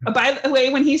 So, by the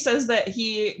way, when he says that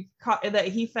he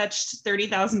fetched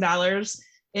 $30,000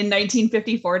 in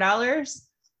 1954 dollars,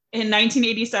 in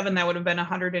 1987 that would have been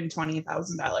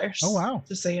 $120,000. Oh wow!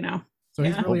 Just so you know. So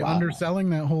he's really underselling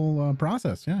that whole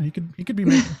process. Yeah, he could be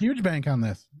making a huge bank on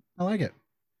this. I like it.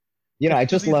 You know, I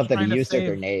just love that he used a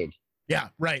grenade. Yeah,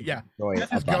 right. Yeah,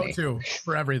 that's his go-to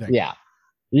for everything. Yeah,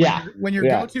 yeah. When your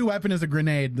go-to weapon is a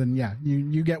grenade, then yeah,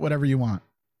 you get whatever you want.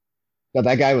 No,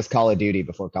 that guy was Call of Duty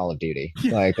before Call of Duty.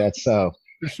 Like that's so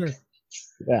for sure.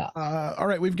 Yeah. All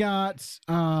right, we've got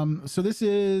so this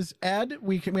is Ed.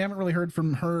 We haven't really heard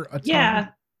from her a ton. Yeah.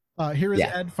 Here is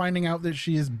Ed finding out that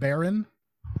she is barren.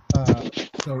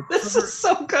 So this is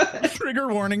so good. Trigger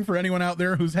warning for anyone out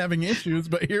there who's having issues,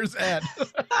 but here's Ed.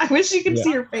 I wish you could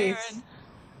see her face.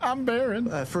 I'm barren.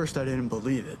 At first I didn't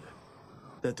believe it.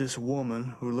 That this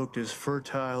woman who looked as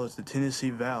fertile as the Tennessee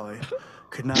Valley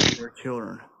could not bear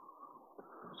children.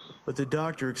 But the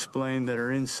doctor explained that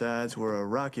her insides were a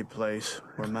rocky place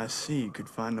where my seed could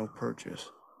find no purchase.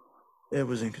 It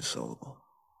was inconsolable.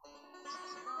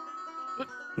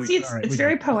 See, it's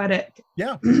very poetic.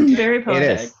 Yeah. Very poetic.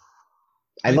 It is.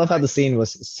 I love how the scene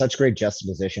was such great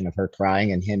juxtaposition of her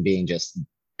crying and him being just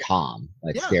calm,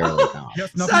 like scarily calm.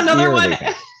 So another one,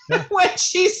 when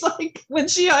she's like, when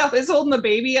she is holding the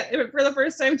baby for the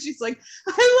first time, she's like,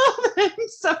 I love him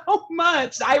so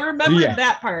much. I remembered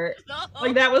that part.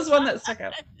 Like, that was one that stuck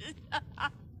out.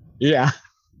 Yeah.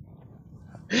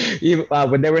 Even,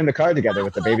 when they were in the car together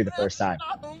with the baby the first time.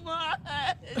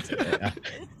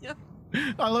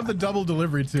 I love the double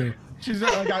delivery too. She's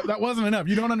like, that wasn't enough.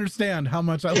 You don't understand how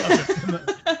much I love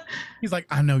it. He's like,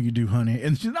 I know you do, honey.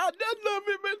 And she's like, I love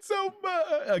him so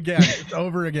much. Again, it's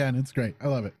over again. It's great. I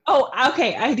love it. Oh,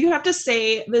 okay. I do have to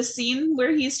say, the scene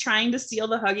where he's trying to steal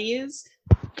the Huggies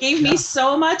gave me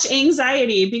so much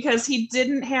anxiety because he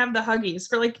didn't have the Huggies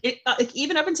for like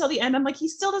even up until the end. I'm like, he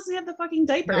still doesn't have the fucking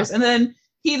diapers. And then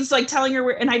he's like telling her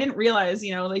where, and I didn't realize,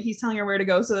 you know, like he's telling her where to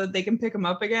go so that they can pick him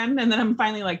up again. And then I'm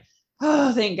finally like,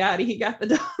 oh, thank God he got the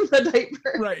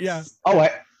diaper. Right. Yeah.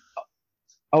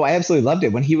 I absolutely loved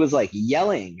it when he was like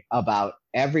yelling about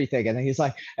everything, and then he's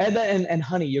like, and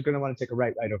honey, you're gonna want to take a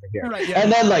right over here, right, yeah.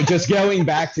 And then like just going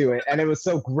back to it, and it was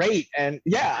so great. And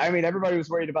yeah, I mean, everybody was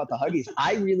worried about the Huggies.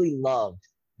 I really loved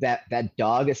that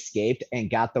dog escaped and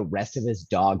got the rest of his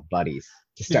dog buddies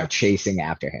to start chasing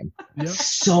after him. Yep.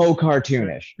 So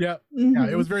cartoonish. Yeah, yeah,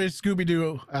 it was very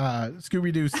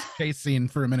Scooby-Doo chase scene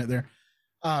for a minute there.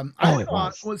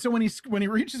 So when he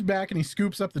reaches back and he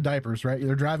scoops up the diapers, right?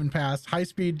 They're driving past high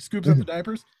speed, scoops up the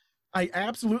diapers. I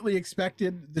absolutely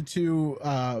expected the two,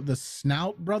 the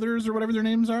Snout brothers or whatever their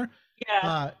names are,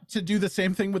 to do the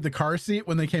same thing with the car seat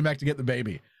when they came back to get the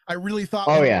baby. I really thought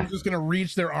they were just going to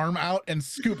reach their arm out and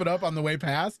scoop it up on the way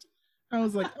past. I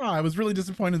was like, I was really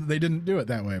disappointed that they didn't do it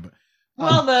that way. But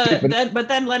but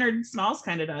then Leonard Smalls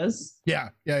kind of does. Yeah.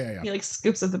 He like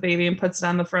scoops up the baby and puts it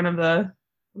on the front of the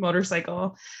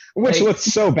motorcycle, which looks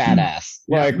so badass.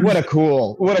 Like what a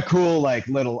cool like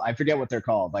little, I forget what they're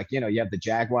called, like, you know, you have the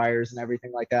Jaguars and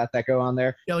everything like that go on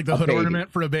there. Yeah, like the hood ornament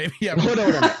for a baby. Yeah, hood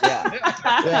ornament.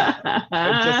 Yeah.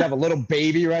 Just have a little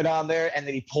baby right on there, and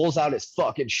then he pulls out his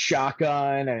fucking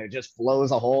shotgun and it just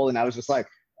blows a hole, and I was just like,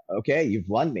 okay, you've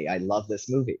won me. I love this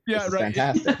movie. Yeah, this is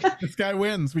fantastic. This guy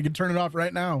wins. We can turn it off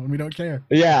right now and we don't care.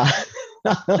 Yeah.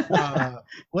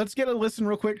 Let's get a listen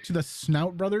real quick to the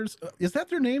Snout brothers. Is that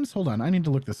their names? Hold on, I need to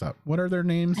look this up. What are their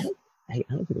names? I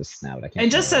don't think it was Snout. I can't. It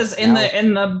just says in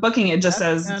the booking. It just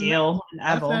says Gail and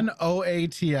Evel.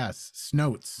 F-N-O-A-T-S.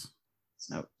 Snouts.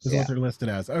 Is what they're listed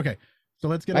as. Okay, so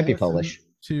let's get. Might be Polish.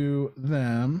 To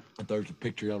them. There's a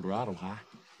picture of El Dorado High.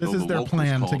 This is their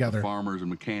plan together. The Farmers and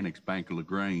Mechanics Bank of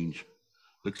LaGrange.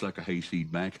 Looks like a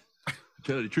hayseed bank. To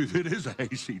tell you the truth, it is a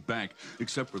hayseed bank,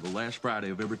 except for the last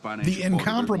Friday of every financial quarter. The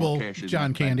incomparable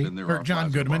John Candy, or John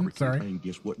Goodman, sorry. And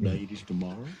guess what day it is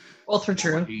tomorrow? Both are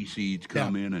true. Hayseeds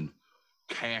come in and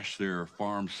cash their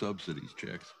farm subsidies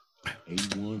checks.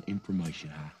 A1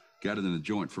 information. Got it in the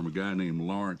joint from a guy named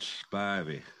Lawrence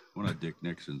Spivey, one of Dick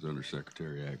Nixon's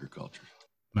Undersecretary of Agriculture.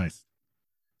 Nice.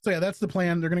 So yeah, that's the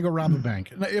plan. They're going to go rob a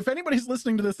bank. Now, if anybody's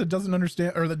listening to this that doesn't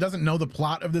understand or that doesn't know the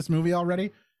plot of this movie already,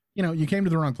 you know, you came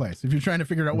to the wrong place. If you're trying to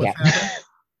figure out what's happening,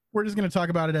 we're just going to talk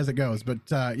about it as it goes. But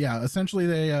essentially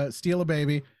they steal a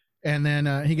baby, and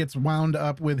then he gets wound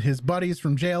up with his buddies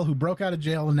from jail who broke out of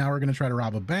jail, and now we're going to try to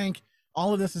rob a bank.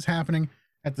 All of this is happening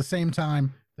at the same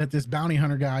time that this bounty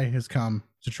hunter guy has come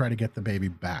to try to get the baby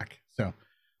back. So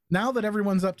now that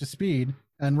everyone's up to speed,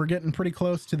 and we're getting pretty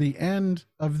close to the end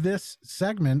of this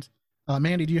segment.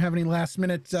 Mandy, do you have any last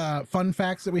minute fun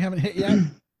facts that we haven't hit yet?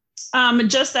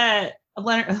 Just that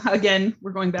Leonard, again,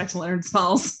 we're going back to Leonard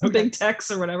Smalls, Big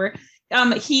Tex or whatever.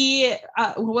 He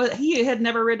had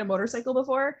never ridden a motorcycle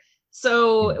before.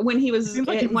 So when he was,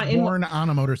 born on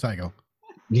a motorcycle.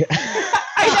 Yeah.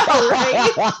 I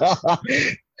know,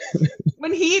 right?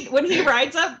 when he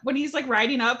rides up, when he's like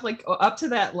riding up, like up to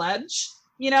that ledge,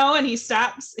 you know, and he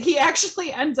stops, he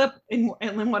actually ends up in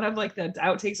one of like the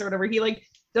outtakes or whatever. He like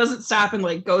doesn't stop and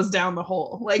like goes down the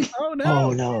hole. Like, oh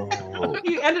no.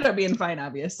 He ended up being fine,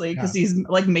 obviously, because he's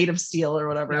like made of steel or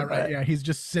whatever. Yeah, right. Yeah, he's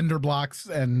just cinder blocks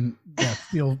and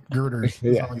steel girders.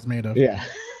 That's all he's made of. Yeah.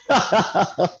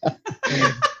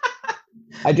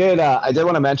 I did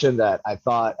want to mention that I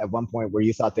thought at one point where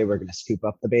you thought they were going to scoop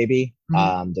up the baby,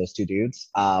 those two dudes,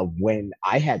 when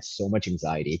I had so much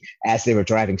anxiety as they were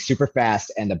driving super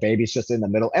fast and the baby's just in the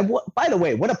middle. And by the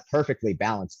way, what a perfectly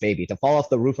balanced baby to fall off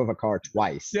the roof of a car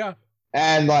twice. Yeah.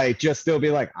 And like, just still be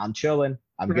like, I'm chilling.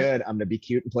 I'm good. I'm going to be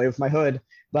cute and play with my hood.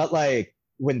 But like,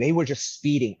 when they were just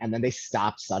speeding and then they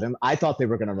stopped suddenly, I thought they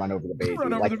were going to run over the baby.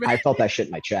 I felt that shit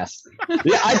in my chest.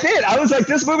 Yeah, I did. I was like,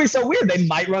 this movie's so weird. They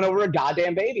might run over a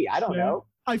goddamn baby. I don't know.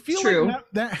 I feel like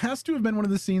that has to have been one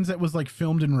of the scenes that was like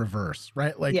filmed in reverse,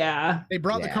 right? Like, they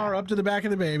brought the car up to the back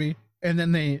of the baby, and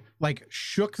then they like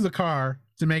shook the car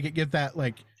to make it get that,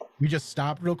 like, we just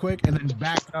stopped real quick and then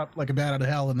backed up like a bat out of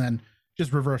hell and then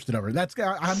just reversed it over.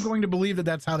 I'm going to believe that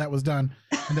that's how that was done,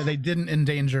 and that they didn't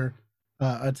endanger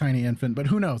a tiny infant, but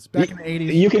who knows? Back in the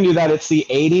 80s. You can do that. It's the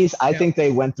 80s. I think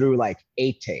they went through like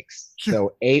 8 takes.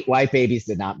 So 8 white babies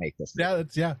did not make this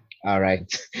movie. All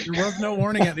right. There was no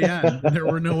warning at the end. There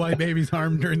were no white babies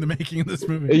harmed during the making of this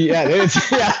movie. Yeah, it is.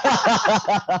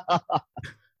 I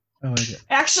like it.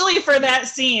 Actually, for that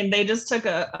scene, they just took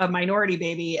a minority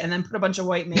baby and then put a bunch of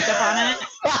white makeup on it.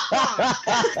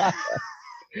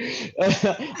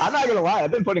 I'm not gonna lie,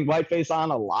 I've been putting whiteface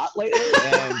on a lot lately,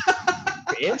 and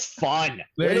it's fun.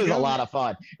 It is a lot of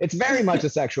fun. It's very much a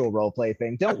sexual role play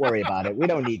thing. Don't worry about it. We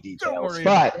don't need details.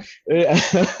 But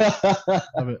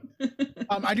Love it.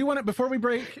 I do want to, before we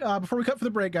cut for the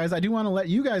break, guys, I do want to let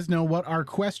you guys know what our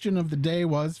question of the day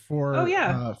was for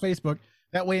Facebook.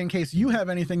 That way, in case you have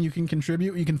anything you can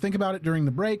contribute, you can think about it during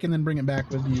the break and then bring it back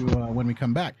with you when we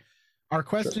come back. Our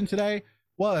question today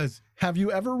was, have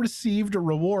you ever received a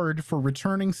reward for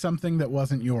returning something that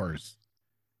wasn't yours?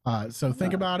 So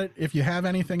think about it. If you have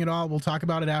anything at all, we'll talk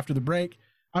about it after the break.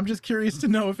 I'm just curious to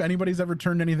know if anybody's ever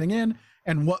turned anything in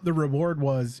and what the reward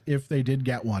was if they did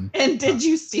get one. And did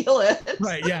you steal it?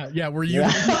 Right. Yeah. Were you?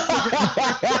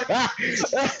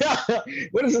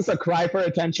 What is this, a cry for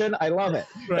attention? I love it.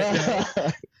 Right,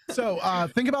 yeah. So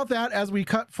think about that as we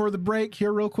cut for the break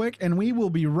here real quick, and we will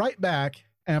be right back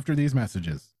after these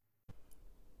messages.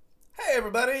 Hey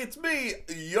everybody, it's me,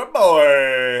 your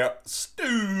boy, Stu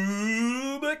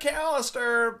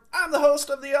McAllister. I'm the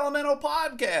host of the Elemental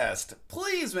Podcast.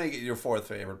 Please make it your 4th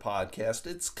favorite podcast.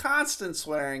 It's constant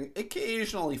swearing,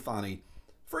 occasionally funny.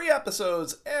 Free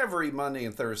episodes every Monday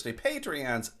and Thursday.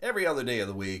 Patreons every other day of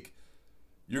the week.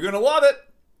 You're going to love it.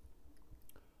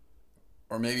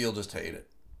 Or maybe you'll just hate it.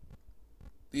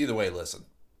 Either way, listen.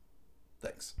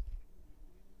 Thanks.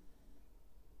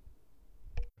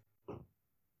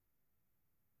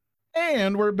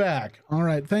 And we're back. All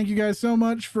right. Thank you guys so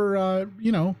much for,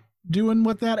 doing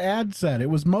what that ad said. It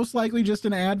was most likely just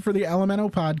an ad for the Elemental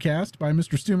Podcast by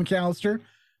Mr. Stu McAllister.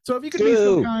 So if you could be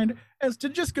so kind as to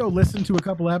just go listen to a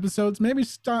couple episodes, maybe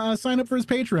sign up for his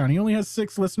Patreon. He only has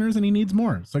 6 listeners and he needs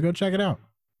more. So go check it out.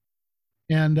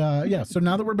 And so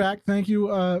now that we're back, thank you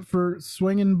for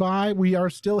swinging by. We are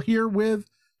still here with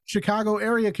Chicago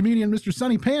area comedian Mr.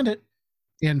 Sonny Pandit.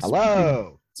 And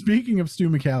speaking of Stu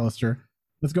McAllister,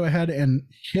 let's go ahead and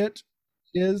hit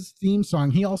his theme song.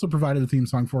 He also provided the theme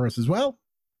song for us as well.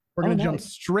 We're going to jump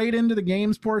straight into the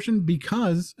games portion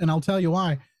because, and I'll tell you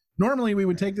why, normally we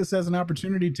would take this as an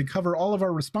opportunity to cover all of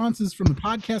our responses from the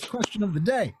podcast question of the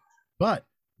day. But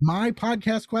my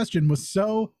podcast question was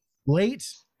so late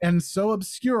and so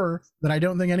obscure that I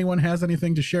don't think anyone has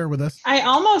anything to share with us. I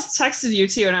almost texted you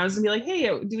too, and I was gonna be like, "Hey,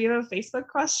 do we have a Facebook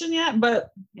question yet?"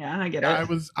 But yeah, I get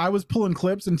it. I was pulling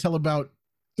clips until about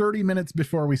 30 minutes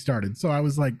before we started, so I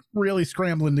was like really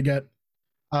scrambling to get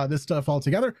this stuff all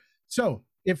together. So,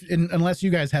 unless you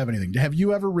guys have anything, have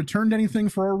you ever returned anything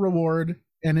for a reward?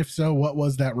 And if so, what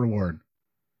was that reward?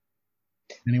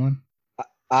 Anyone?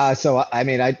 So I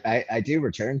mean, I do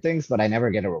return things, but I never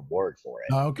get a reward for it.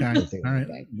 Oh, okay. All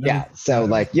right. Yeah. So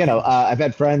like, I've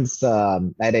had friends, I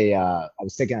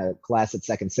was taking a class at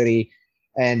Second City,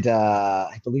 and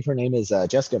I believe her name is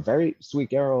Jessica, very sweet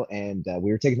girl. And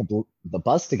we were taking the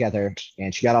bus together,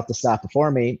 and she got off the stop before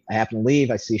me. I happen to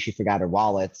leave. I see she forgot her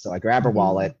wallet. So I grab her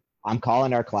wallet. I'm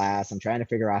calling our class. I'm trying to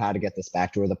figure out how to get this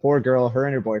back to her. The poor girl, her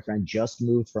and her boyfriend just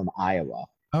moved from Iowa.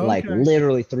 Okay. Like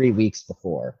literally 3 weeks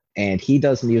before, and he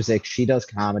does music, she does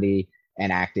comedy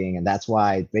and acting, and that's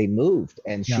why they moved,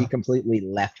 and she completely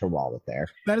left her wallet there.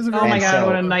 That is a very,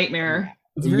 what a nightmare.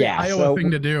 It's a very Iowa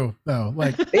thing to do, though.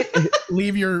 Like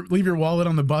leave your wallet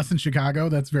on the bus in Chicago.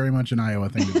 That's very much an Iowa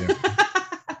thing to do.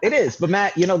 It is, but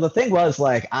Matt, the thing was,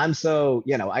 like, I'm so,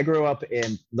 I grew up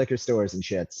in liquor stores and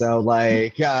shit, so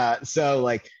like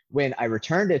when I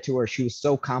returned it to her, she was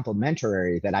so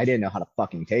complimentary that I didn't know how to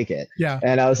fucking take it. Yeah.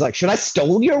 And I was like, should I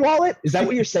stole your wallet? Is that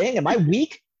what you're saying? Am I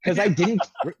weak because I didn't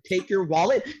take your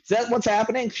wallet? Is that what's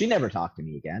happening? She never talked to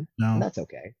me again. No. And that's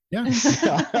okay. Yeah.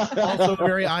 Also a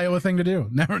very Iowa thing to do.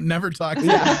 Never talk to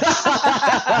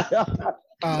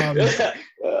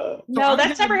no,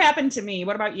 that's never happened to me.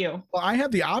 What about you? Well, I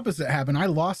had the opposite happen. I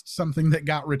lost something that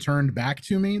got returned back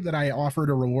to me that I offered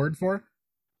a reward for.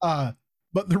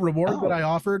 But the reward that I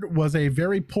offered was a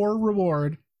very poor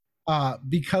reward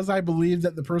because I believed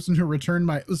that the person who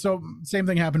returned so same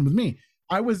thing happened with me.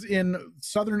 I was in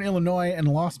Southern Illinois and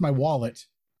lost my wallet.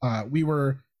 We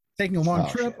were taking a long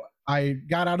trip. I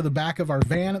got out of the back of our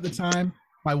van at the time.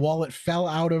 My wallet fell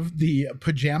out of the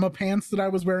pajama pants that I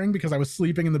was wearing because I was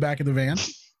sleeping in the back of the van.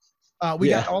 We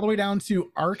got all the way down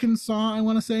to Arkansas, I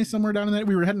want to say, somewhere down in that.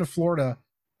 We were heading to Florida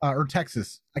or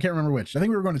Texas. I can't remember which. I think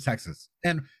we were going to Texas.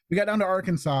 And we got down to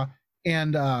Arkansas,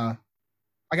 and I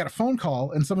got a phone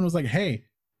call, and someone was like, hey,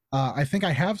 I think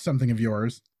I have something of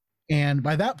yours. And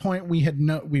by that point, we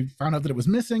found out that it was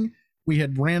missing. We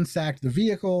had ransacked the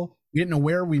vehicle. We didn't know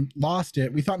where we lost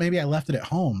it. We thought maybe I left it at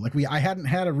home. Like I hadn't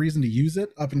had a reason to use it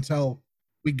up until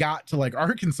we got to like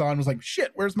Arkansas and was like,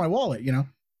 shit, where's my wallet? You know?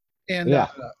 And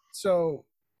so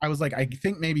I was like, I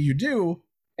think maybe you do.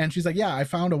 And she's like, yeah, I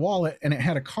found a wallet and it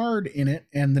had a card in it.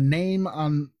 And the name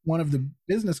on one of the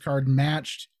business card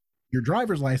matched your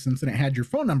driver's license and it had your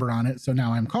phone number on it. So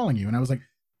now I'm calling you. And I was like,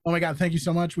 oh my God, thank you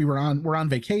so much. We're on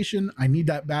vacation. I need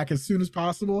that back as soon as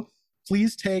possible.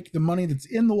 Please take the money that's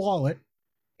in the wallet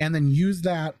and then use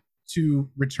that to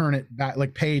return it back,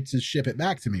 like pay to ship it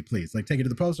back to me, please. Like take it to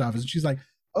the post office. And she's like,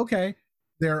 okay.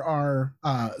 There are,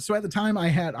 so at the time I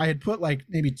had put like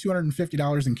maybe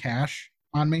 $250 in cash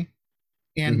on me.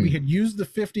 And we had used the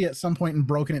 50 at some point and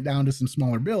broken it down to some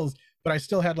smaller bills, but I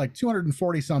still had like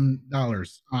 $240 some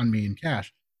on me in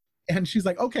cash. And she's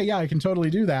like, okay, yeah, I can totally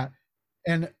do that.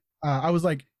 And I was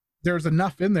like, there's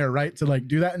enough in there, right, to like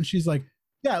do that? And she's like,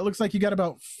 yeah, it looks like you got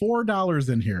about $4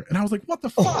 in here. And I was like, what the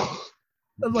fuck?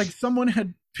 Like someone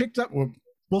had picked up, well,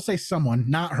 we'll say someone,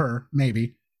 not her,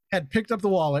 maybe, had picked up the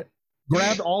wallet,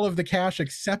 grabbed all of the cash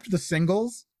except the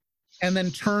singles, and then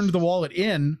turned the wallet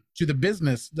in to the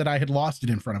business that I had lost it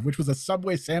in front of, which was a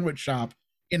Subway sandwich shop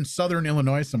in Southern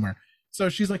Illinois somewhere. So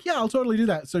she's like, yeah, I'll totally do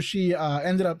that. So she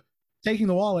ended up taking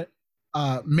the wallet,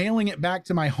 mailing it back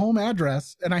to my home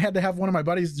address. And I had to have one of my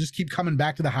buddies just keep coming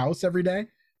back to the house every day.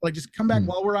 Like, just come back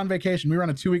while we're on vacation. We were on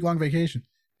a 2-week-long vacation.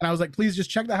 And I was like, please just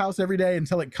check the house every day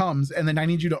until it comes. And then I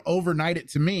need you to overnight it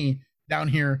to me down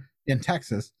here in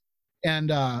Texas.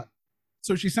 And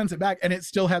so she sends it back and it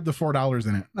still had the $4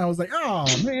 in it. And I was like, oh,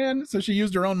 man. So she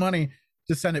used her own money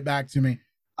to send it back to me.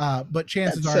 But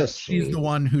chances are she's the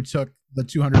one who took the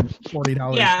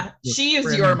 $240. Yeah, she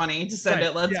used your money to send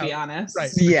it. Let's be honest. Right.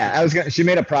 Yeah, she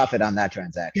made a profit on that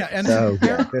transaction. Yeah, and so,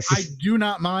 I do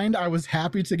not mind. I was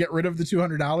happy to get rid of the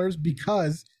 $200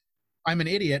 because I'm an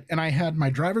idiot and I had my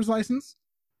driver's license,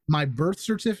 my birth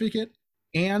certificate,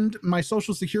 and my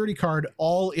social security card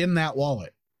all in that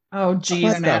wallet. Oh,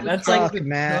 geez, Matt. That's like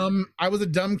I was a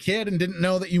dumb kid and didn't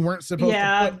know that you weren't supposed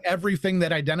to put everything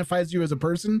that identifies you as a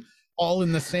person all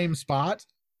in the same spot.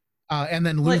 And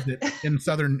then lose it in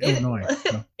Southern Illinois.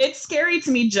 So. It's scary to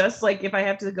me, just like if I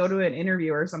have to go to an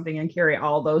interview or something and carry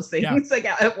all those things like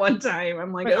at one time.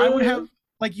 I'm like, I would have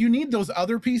like, you need those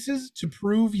other pieces to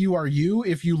prove you are you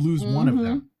if you lose one of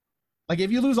them. Like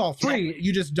if you lose all three,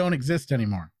 you just don't exist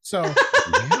anymore. So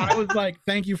I was like,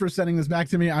 thank you for sending this back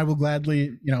to me. I will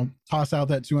gladly, toss out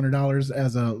that $200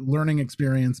 as a learning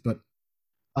experience. But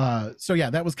so yeah,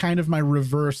 that was kind of my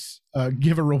reverse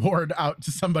give a reward out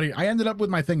to somebody. I ended up with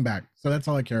my thing back, so that's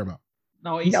all I care about.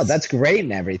 No, that's great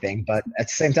and everything, but at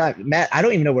the same time, Matt, I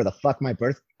don't even know where the fuck my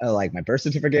birth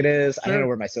certificate is. I don't know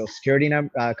where my social security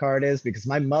card is because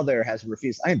my mother has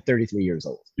refused. I am 33 years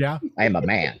old. Yeah, I am a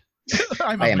man.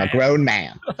 I am a grown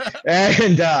man,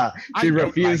 and she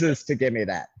refuses to give me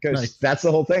that because that's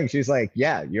the whole thing. She's like,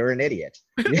 "Yeah, you're an idiot.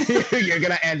 You're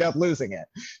gonna end up losing it."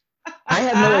 I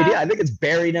have no idea. I think it's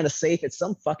buried in a safe. It's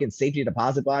some fucking safety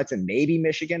deposit box in maybe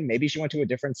Michigan. Maybe she went to a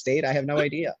different state. I have no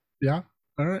idea. Yeah.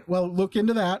 All right. Well, look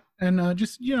into that, and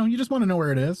just you just want to know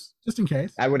where it is, just in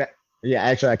case. I would. Yeah,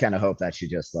 actually, I kind of hope that she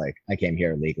just I came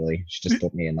here illegally. She just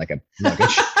put me in like a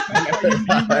luggage. You've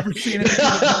never seen it.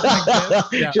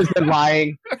 Yeah. She's been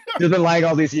lying. She's been lying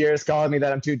all these years, calling me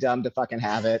that I'm too dumb to fucking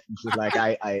have it. And she's like,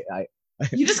 I.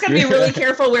 You just gotta be really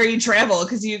careful where you travel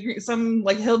because some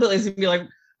like hillbillies would be like,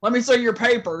 let me see your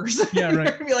papers. Yeah,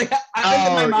 right. Be like, I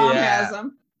think my mom has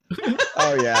them.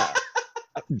 Oh yeah.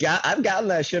 I've gotten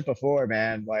that shit before,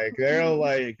 man. Like they're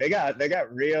like they got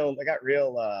real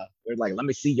they're like, let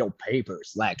me see your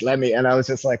papers. Like let me, and I was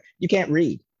just like, you can't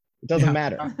read. It doesn't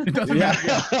matter. It doesn't matter.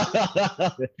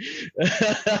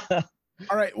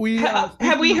 All right,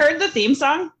 have we heard the theme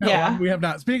song? No, yeah, we have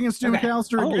not. Speaking of Stu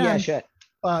McAllister, again, yeah, shit.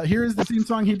 Here is the theme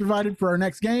song he provided for our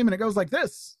next game, and it goes like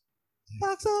this.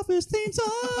 Box office theme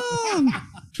song.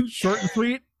 Short and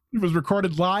sweet. It was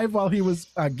recorded live while he was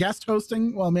guest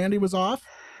hosting while Mandy was off.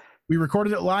 We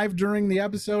recorded it live during the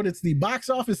episode. It's the box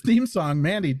office theme song.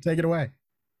 Mandy, take it away.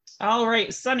 All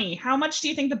right, Sonny, how much do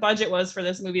you think the budget was for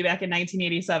this movie back in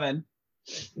 1987?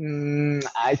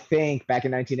 I think back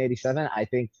in 1987, I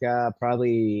think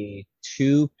probably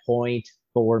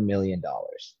 $2.4 million.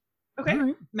 Okay,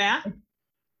 right. Matt?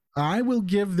 I will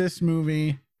give this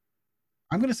movie,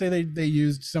 I'm going to say they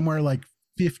used somewhere like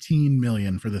 15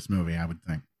 million for this movie, I would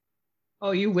think.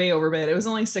 Oh, you way overbid. It was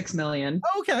only 6 million.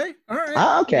 Okay. All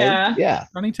right. Okay. Yeah.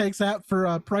 Sonny takes that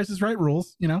for Price is Right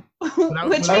rules, you know.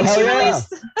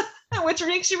 Which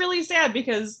makes you really sad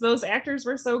because those actors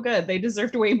were so good. They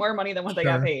deserved way more money than what they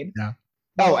got paid. Yeah.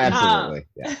 Oh, absolutely.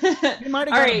 They might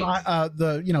have got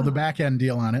the back end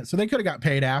deal on it, so they could have got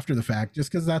paid after the fact,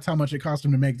 just because that's how much it cost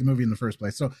them to make the movie in the first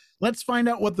place. So let's find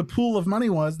out what the pool of money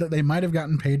was that they might have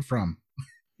gotten paid from.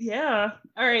 Yeah.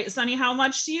 All right, Sonny, how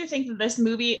much do you think that this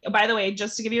movie? By the way,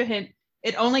 just to give you a hint,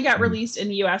 it only got released in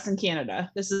the U.S. and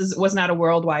Canada. This was not a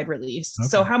worldwide release. Okay.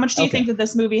 So how much do you think that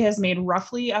this movie has made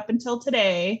roughly up until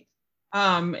today,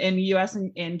 in the U.S.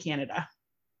 and in Canada?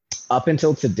 Up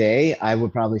until today, I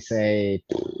would probably say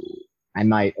I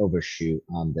might overshoot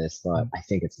on this, but I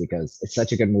think it's because it's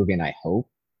such a good movie, and I hope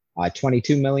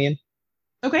 22 million.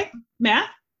 Okay, Matt.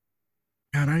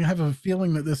 God, I have a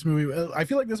feeling that this movie, I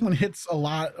feel like this one hits a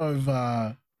lot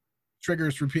of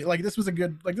triggers for people. Like this was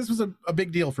a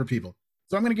big deal for people.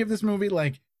 So I'm going to give this movie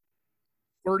like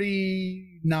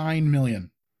 39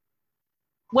 million.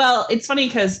 Well, it's funny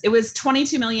because it was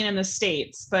 22 million in the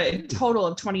States, but a total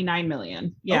of 29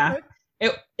 million. Yeah.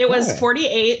 Okay. It was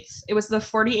 48th. It was the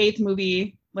 48th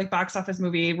movie, like box office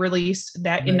movie released in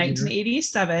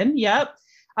 1987. Yep.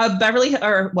 I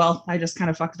just kind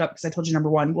of fucked it up because I told you number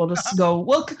one. We'll just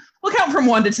we'll count from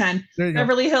 1 to 10.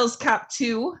 Beverly Hills Cop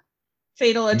 2,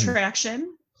 Fatal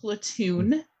Attraction,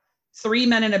 Platoon, 3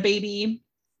 Men and a Baby,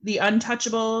 The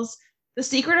Untouchables, The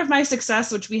Secret of My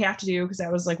Success, which we have to do because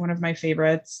that was like one of my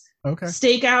favorites. Okay.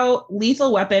 Stakeout,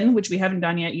 Lethal Weapon, which we haven't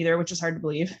done yet either, which is hard to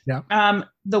believe. Yeah.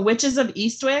 The Witches of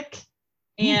Eastwick,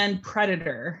 and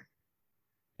Predator.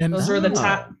 And those were the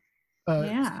top.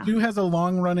 Stu has a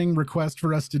long-running request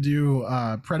for us to do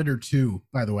Predator 2,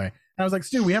 by the way. And I was like,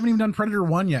 Stu, we haven't even done Predator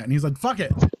 1 yet. And he's like, fuck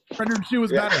it. Predator 2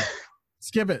 is better.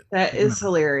 Skip it. That is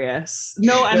hilarious.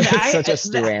 No, and such a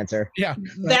Stu answer. Yeah.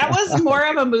 That was more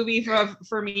of a movie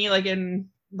for me, like in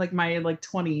like my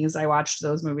 20s. I watched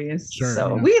those movies. Sure,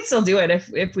 so we could still do it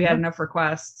if we had enough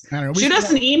requests. Shoot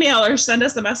us an email or send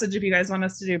us a message if you guys want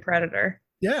us to do Predator.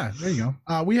 Yeah, there you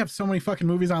go. We have so many fucking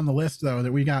movies on the list though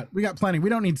that we got plenty. We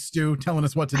don't need Stu telling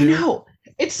us what to do. I know.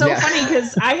 It's so funny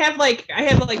because I have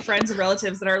like friends and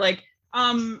relatives that are like,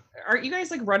 aren't you guys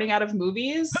like running out of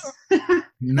movies? No,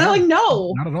 they're like,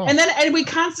 no, not at all. And we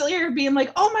constantly are being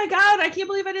like, oh my God, I can't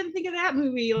believe I didn't think of that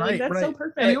movie. Like that's so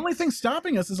perfect. And the only thing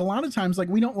stopping us is a lot of times like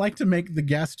we don't like to make the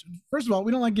guest. First of all,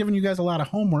 we don't like giving you guys a lot of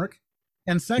homework,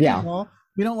 and second of all,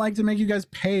 we don't like to make you guys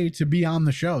pay to be on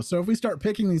the show. So if we start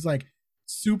picking these like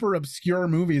super obscure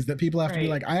movies that people have to be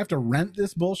like, I have to rent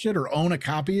this bullshit or own a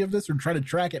copy of this or try to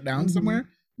track it down somewhere.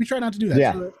 We try not to do that.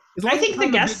 Yeah. So I think the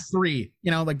guests, big three,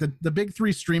 like the big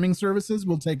three streaming services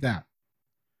will take that.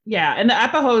 Yeah. And the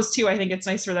Epihos too, I think it's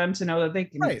nice for them to know that they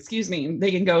can,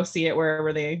 they can go see it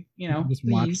wherever they, just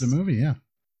watch the movie. Yeah.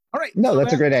 All right. No,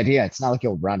 that's a great idea. It's not like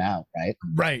you'll run out, right?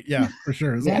 Right. Yeah, for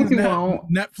sure. As long as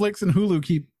Netflix and Hulu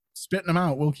keep spitting them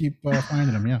out, we'll keep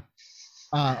finding them. Yeah.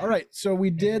 All right, so we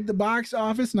did the box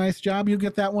office. Nice job. You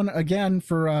get that one again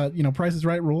for Price is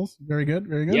Right rules. Very good,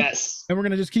 very good. Yes. And we're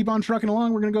gonna just keep on trucking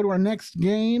along. We're gonna go to our next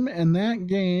game, and that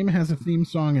game has a theme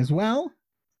song as well.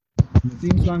 The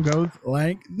theme song goes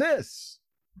like this.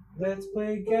 Let's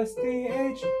play Guess the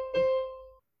Age.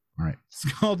 All right, it's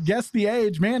called Guess the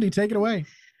Age. Mandy, take it away.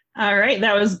 All right,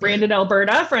 that was Brandon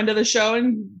Alberta, friend of the show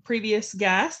and previous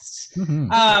guest.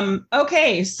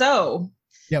 Okay, so.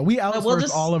 Yeah, we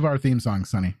outsource all of our theme songs,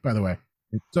 Sonny, by the way.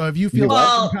 So if you feel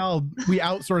compelled, we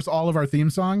outsource all of our theme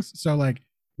songs. So like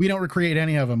we don't recreate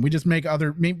any of them. We just make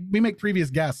we make previous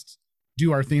guests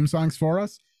do our theme songs for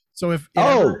us. So if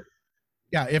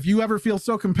you ever feel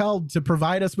so compelled to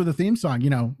provide us with a theme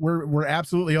song, we're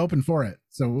absolutely open for it.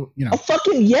 So, Oh,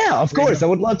 fucking yeah, of course. I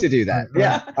would love to do that.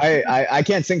 Yeah. I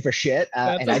can't sing for shit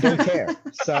and I don't care.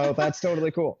 So that's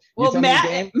totally cool. Well,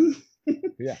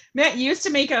 Matt used to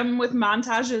make them with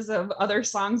montages of other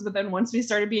songs, but then once we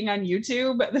started being on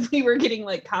YouTube, we were getting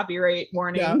like copyright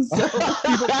warnings. Yeah. So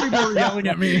people were yelling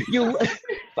at me. You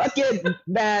fucking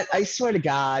Matt, I swear to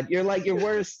God, you're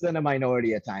worse than a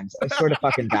minority at times. I swear to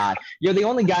fucking God. You're the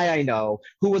only guy I know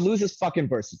who would lose his fucking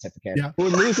birth certificate, who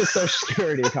would lose his social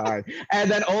security card, and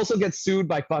then also get sued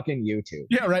by fucking YouTube.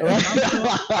 Yeah, right.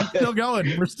 I'm still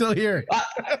going. We're still here.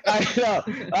 I know.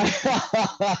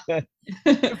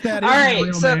 All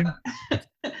right,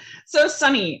 so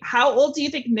Sonny, how old do you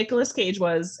think Nicolas Cage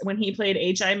was when he played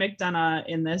H.I. McDonough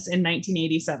in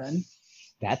 1987?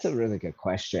 That's a really good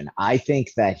question. I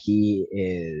think that he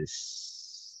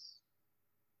is,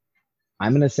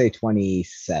 I'm going to say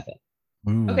 27.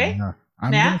 Ooh, Okay. yeah.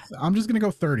 Matt? I'm just gonna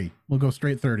go 30. We'll go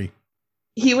straight 30.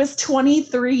 He was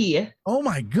 23. Oh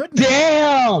my goodness.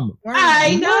 Damn.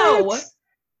 I know.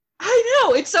 I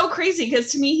know. It's so crazy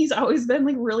because to me, he's always been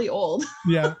like really old.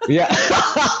 Yeah. Yeah.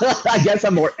 I guess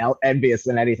I'm more envious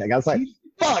than anything. I was like,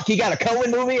 fuck, he got a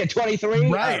Coen movie at 23?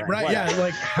 Right. Whatever. Yeah.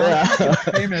 Like how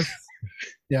famous.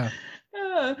 Yeah.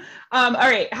 All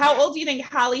right. How old do you think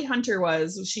Holly Hunter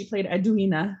was? She played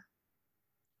Edwina.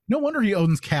 No wonder he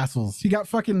owns castles. He got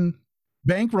fucking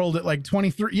bankrolled at like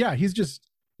 23. Yeah, he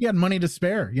had money to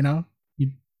spare, you know?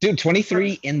 Dude,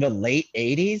 23 in the late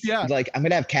 80s? Yeah. Like, I'm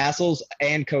going to have castles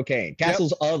and cocaine.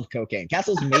 Castles of cocaine.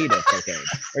 Castles made of cocaine.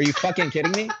 Are you fucking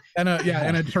kidding me? And a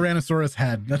Tyrannosaurus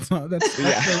head. That's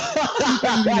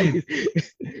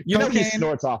You know he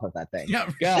snorts off of that thing.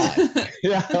 Yeah. God.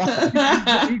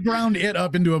 Yeah. He ground it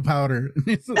up into a powder.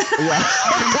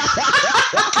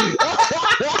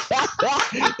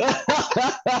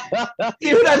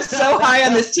 Dude, I'm so high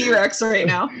on this T-Rex right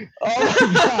now. Oh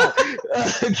my God.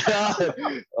 Oh, God.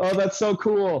 Oh, that's so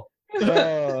cool. All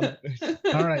right.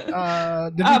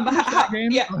 Did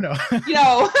yeah. Oh, no.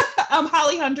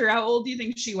 Holly Hunter, how old do you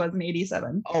think she was in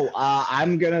 87?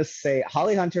 I'm going to say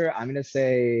Holly Hunter. I'm going to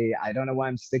say, I don't know why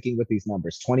I'm sticking with these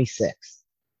numbers. 26.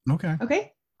 Okay.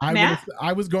 Okay. I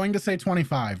was going to say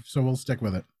 25, so we'll stick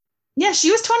with it. Yeah,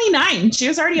 she was 29. She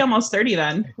was already almost 30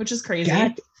 then, which is crazy.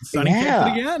 Sonny takes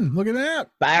it again. Look at that.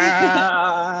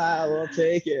 We'll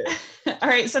take it. All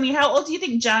right, Sonny, how old do you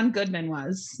think John Goodman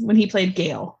was when he played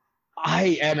Gale?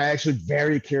 I am actually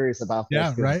very curious about this.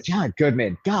 Yeah, right? John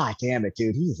Goodman, god damn it,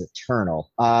 dude, he's eternal.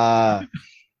 I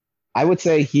would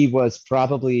say he was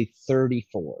probably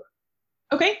 34.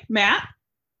 Okay, Matt?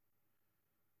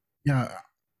 Yeah,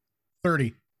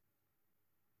 30.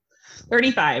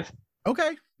 35.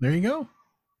 Okay, there you go.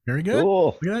 Very good.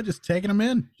 Cool. Look at that, just taking them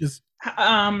in. Just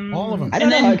all of them. I don't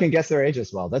know how I can guess their age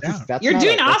as well. That's You're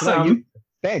doing awesome.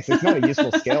 Thanks. It's not a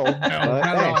useful skill.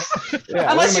 Thanks.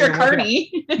 Yeah, unless you're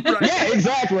Cardi. Yeah,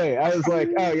 exactly. I was like,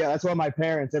 oh yeah, that's what my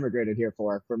parents immigrated here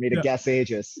for me to guess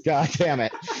ages. God damn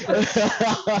it.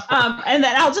 And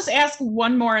then I'll just ask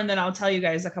one more, and then I'll tell you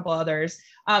guys a couple others.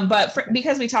 But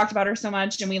because we talked about her so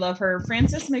much and we love her,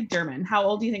 Frances McDermott. How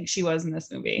old do you think she was in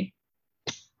this movie?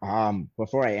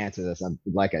 Before I answer this,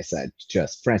 like I said,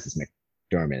 just Frances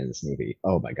McDermott in this movie.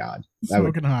 Oh my God,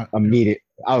 Smoking hot. Immediate.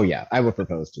 Oh yeah, I would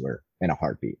propose to her in a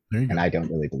heartbeat. And I don't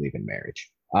really believe in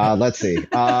marriage. Let's see.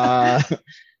 I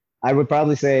would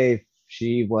probably say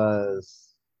she was.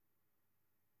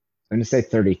 I'm gonna say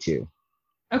 32.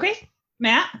 Okay,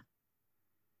 Matt.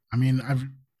 I mean,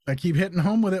 I keep hitting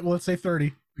home with it. Well, let's say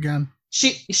 30 again.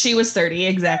 She was 30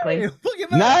 exactly. Hey, look at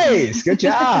that. Nice, good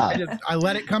job. I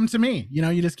let it come to me. You know,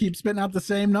 you just keep spitting out the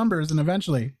same numbers, and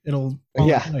eventually it'll.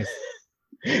 Yeah.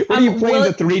 What are you playing?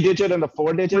 The 3-digit and the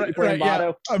 4-digit? You're playing Lotto?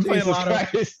 Yeah. I'm playing Lotto.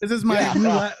 Christ. This is my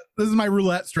roulette. This is my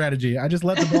roulette strategy. I just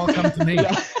let the ball come to me.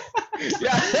 Yeah.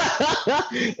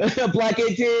 Black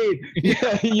 18.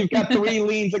 Yeah, you've got 3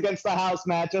 leans against the house,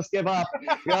 Matt. Just give up.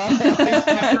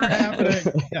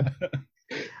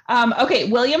 Okay,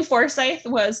 William Forsythe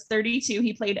was 32.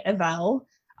 He played Evel.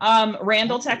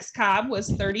 Randall Tex Cobb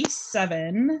was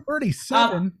 37.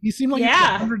 37? He seemed like he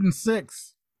was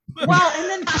 106. Well,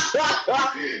 and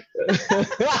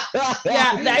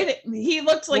then he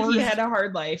looked like he had a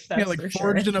hard life. That's like for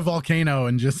forged sure. in a volcano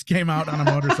and just came out on a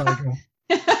motorcycle.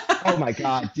 Oh my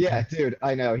God, yeah, dude,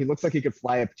 I know. He looks like he could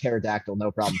fly a pterodactyl,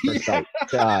 no problem. First sight.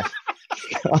 God.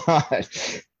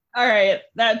 All right,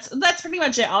 that's pretty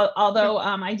much it. Although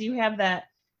I do have that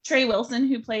Trey Wilson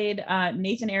who played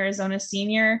Nathan Arizona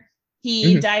Sr.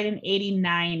 He died in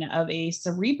 89 of a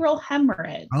cerebral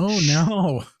hemorrhage. Oh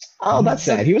no! Oh, that's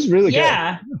sad. He was really good.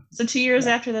 Yeah. So 2 years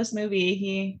after this movie,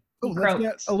 he let's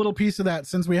get a little piece of that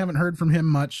since we haven't heard from him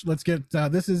much. Let's get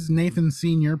this is Nathan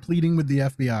Sr. pleading with the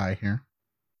FBI here.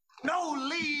 No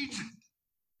leads.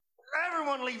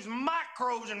 Everyone leaves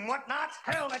micros and whatnot.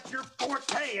 Hell, that's your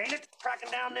forte, ain't it?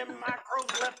 Tracking down them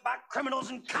micros left by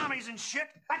criminals and commies and shit.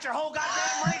 That's your whole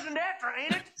goddamn reason after,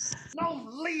 ain't it? No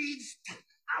leads.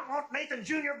 I want Nathan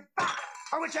Jr. back,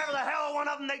 or whichever the hell one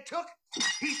of them they took.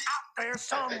 He's out there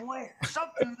somewhere.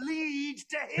 Something leads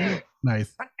to him.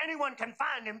 Nice. And anyone can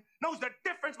find him knows the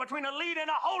difference between a lead and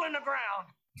a hole in the ground.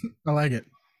 I like it.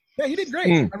 Yeah, you did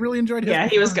great. I really enjoyed his. Yeah,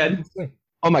 he was good.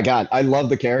 Oh my God, I love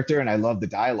the character and I love the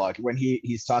dialogue. When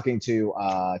he's talking to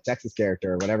Texas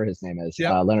character, or whatever his name is,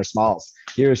 Leonard Smalls,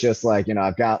 he was just like,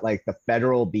 I've got like the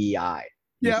federal BI.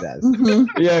 He says.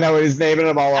 He's naming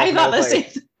them all off. I thought the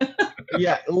same.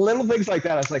 Yeah, little things like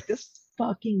that. I was like, this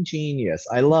fucking genius.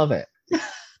 I love it.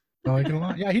 I like it a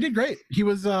lot. Yeah, he did great. He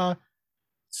was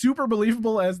super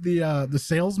believable as the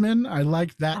salesman. I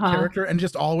liked that character, and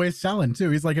just always selling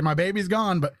too. He's like, and my baby's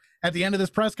gone, but at the end of this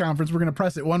press conference, we're going to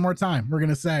press it one more time. We're going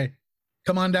to say,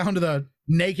 come on down to the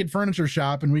naked furniture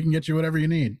shop and we can get you whatever you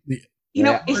need. He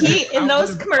in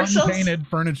those commercials, unpainted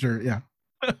furniture. Yeah.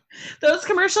 Those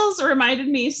commercials reminded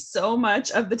me so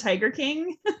much of the Tiger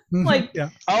King. Like,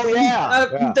 the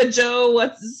Joe,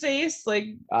 what's his face? Like,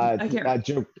 I can't.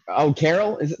 Joe,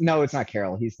 Carol? No, it's not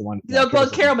Carol. He's the one. No,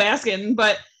 Carol Baskin,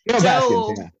 but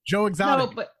Joe Exotic.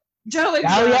 No, but Joe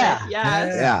Exotic. Oh,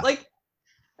 yeah. Like,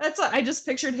 that's what I just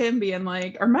pictured him being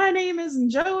like, or my name is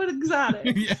Joe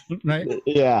Exotic. Yeah, right.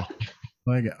 Yeah.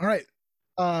 Like it. All right.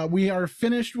 We are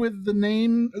finished with the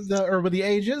with the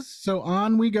ages. So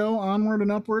on we go, onward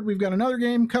and upward. We've got another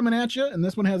game coming at you, and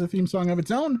this one has a theme song of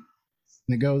its own.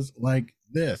 And it goes like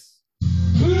this.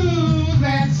 Ooh,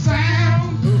 that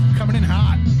sound. Ooh, coming in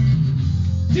hot.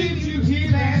 Did you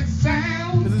hear that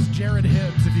sound? This is Jared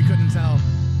Hibbs, if you couldn't tell.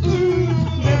 Ooh,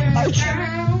 that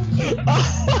sound.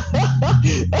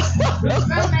 The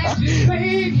sound that just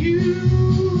played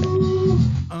you.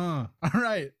 All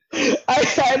right. I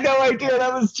had no idea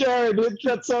that was Jared.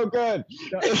 That's so good.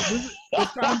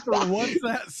 It's time for What's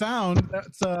That Sound?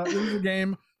 This is a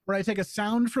game where I take a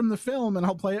sound from the film and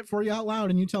I'll play it for you out loud,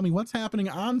 and you tell me what's happening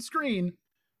on screen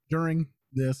during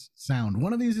this sound.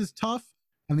 One of these is tough,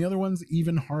 and the other one's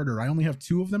even harder. I only have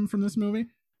 2 of them from this movie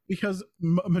because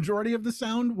a majority of the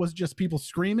sound was just people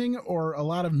screaming or a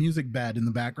lot of music bed in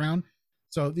the background.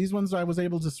 So these ones I was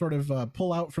able to sort of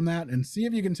pull out from that and see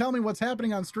if you can tell me what's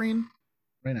happening on screen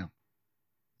right now.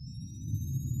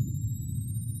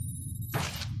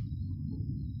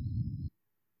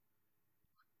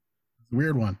 It's a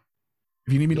weird one.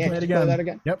 If you need me to play it again. Play that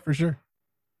again. Yep, for sure.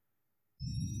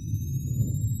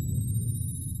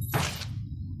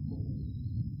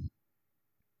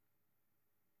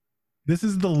 This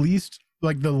is the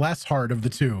less hard of the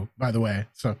 2, by the way.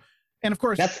 So, and of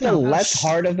course, that's the less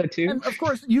hard of the 2. And of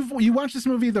course, you watched this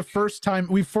movie the first time.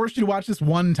 We forced you to watch this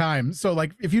one time. So,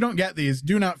 like, if you don't get these,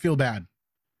 do not feel bad.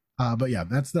 But yeah,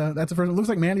 that's the first. It looks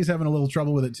like Mandy's having a little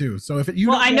trouble with it too. So if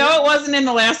I know it wasn't in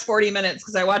the last 40 minutes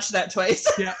because I watched that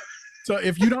twice. Yeah. So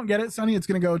if you don't get it, Sonny, it's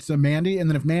going to go to Mandy, and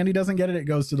then if Mandy doesn't get it, it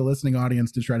goes to the listening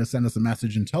audience to try to send us a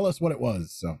message and tell us what it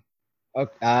was. So.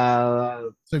 Okay.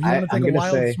 So if you want to take a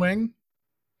wild swing.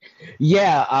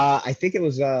 Yeah, I think it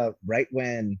was right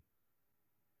when.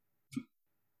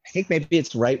 I think maybe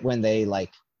it's right when they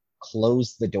like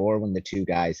close the door when the 2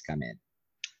 guys come in.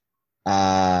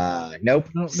 Nope.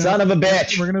 No, son of a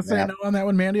bitch. We're gonna say no on that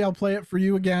one, Mandy. I'll play it for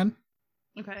you again.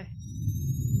 Okay.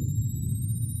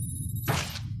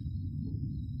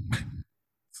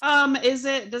 Is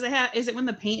it when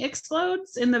the paint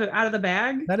explodes out of the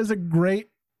bag? That is a great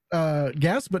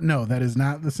guess, but no, that is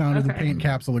not the sound of the paint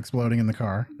capsule exploding in the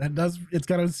car. It's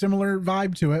got a similar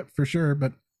vibe to it for sure,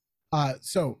 but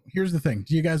so here's the thing.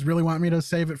 Do you guys really want me to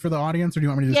save it for the audience, or do you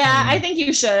want me to just I think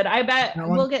you should. I bet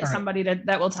we'll get somebody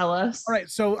that will tell us. All right,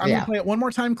 so I'm gonna play it one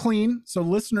more time clean. So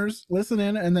listeners, listen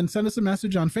in and then send us a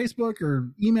message on Facebook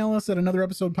or email us at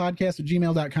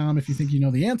anotherepisodepodcast@gmail.com if you think you know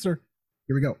the answer.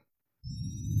 Here we go.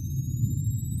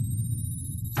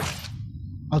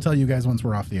 I'll tell you guys once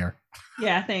we're off the air.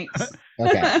 Yeah, thanks.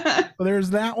 Okay. So there's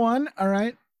that one. All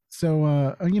right.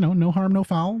 So, no harm, no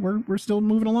foul. We're still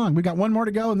moving along. We got one more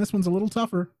to go, and this one's a little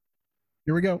tougher.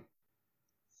 Here we go.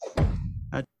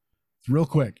 It's real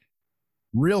quick.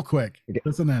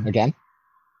 Listen in. Again?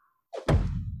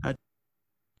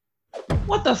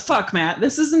 What the fuck, Matt?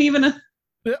 This isn't even a...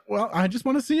 Yeah, well, I just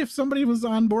want to see if somebody was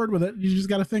on board with it. You just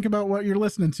got to think about what you're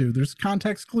listening to. There's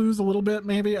context clues a little bit,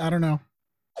 maybe. I don't know.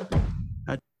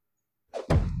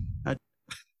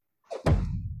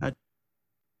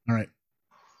 All right.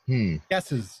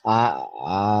 Guesses.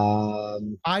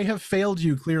 I have failed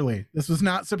you clearly. This was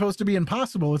not supposed to be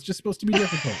impossible. It's just supposed to be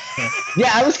difficult. So.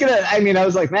 Yeah, I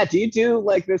was like, Matt, do you do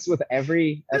like this with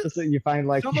every episode? You find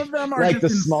like some of them are like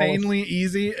just insanely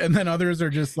easy, and then others are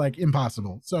just like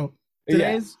impossible. So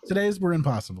today's were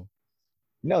impossible.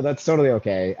 No, that's totally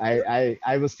okay.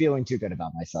 I was feeling too good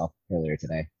about myself earlier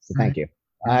today, so thank you.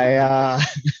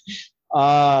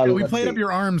 We played up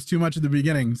your arms too much at the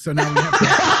beginning, so now we have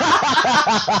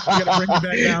to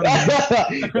bring it back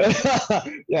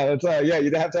down. Yeah,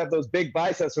 you'd have to have those big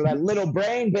biceps for that little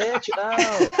brain, bitch.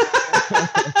 Oh.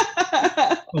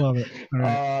 I love it. All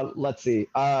right. Let's see.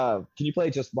 Can you play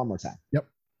just one more time? Yep.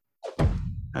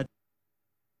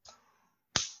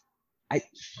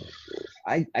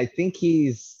 I think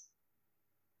he's.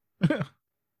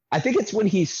 I think it's when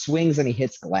he swings and he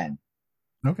hits Glenn.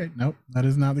 Okay, nope, that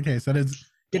is not the case.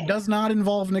 It does not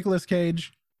involve Nicolas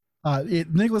Cage.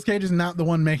 Nicolas Cage is not the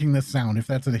one making this sound, if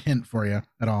that's a hint for you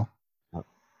at all.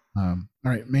 All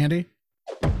right, Mandy.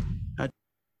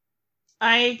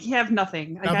 I have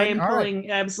nothing. Like, I am pulling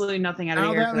absolutely nothing out of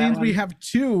the air. That means we have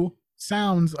 2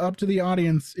 sounds up to the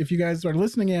audience. If you guys are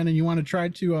listening in and you want to try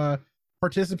to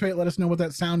participate, let us know what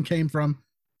that sound came from.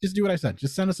 Just do what I said.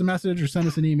 Just send us a message or send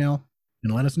us an email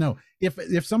and let us know.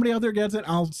 If somebody out there gets it,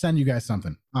 I'll send you guys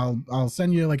something. I'll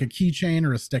send you like a keychain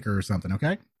or a sticker or something.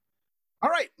 Okay. All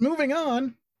right, moving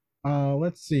on.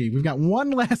 Let's see. We've got one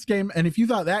last game, and if you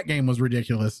thought that game was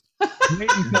ridiculous,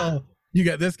 wait until you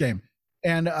get this game.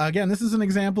 And again, this is an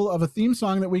example of a theme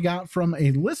song that we got from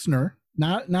a listener,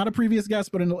 not a previous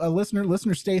guest, but a listener.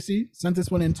 Listener Stacy sent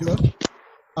this one into us,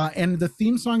 and the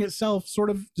theme song itself sort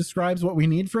of describes what we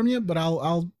need from you. But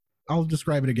I'll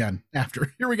describe it again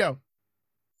after. Here we go.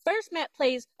 First, Matt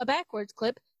plays a backwards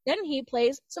clip. Then he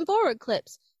plays some forward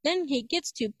clips. Then he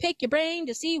gets to pick your brain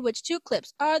to see which 2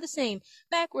 clips are the same.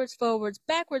 Backwards, forwards,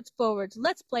 backwards, forwards.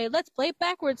 Let's play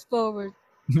backwards, forwards.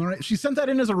 All right. She sent that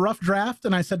in as a rough draft,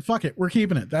 and I said, "Fuck it, we're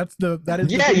keeping it." That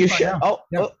is. Yeah, you should. Oh,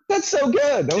 that's so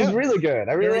good. That was really good.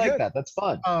 I really like that. That's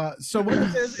fun. So what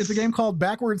this is, it's a game called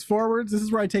Backwards Forwards. This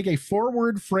is where I take a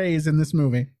forward phrase in this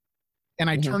movie, and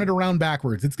I turn it around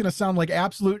backwards. It's gonna sound like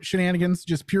absolute shenanigans,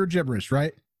 just pure gibberish,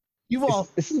 right?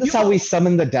 Isn't this how we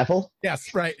summon the devil?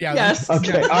 Yes, right. Yeah. Yes.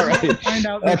 Okay. All right. Find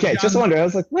out Okay. Just wondering. I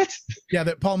was like, what? Yeah,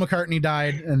 that Paul McCartney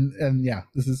died, and yeah,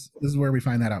 this is where we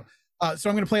find that out. So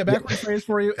I'm going to play a backward phrase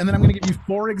for you, and then I'm going to give you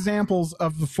 4 examples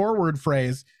of the forward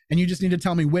phrase, and you just need to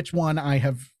tell me which one I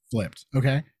have flipped.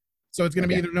 Okay. So it's going to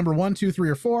be either number 1, 2, 3,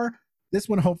 or 4. This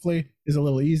one hopefully is a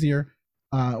little easier.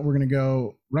 We're going to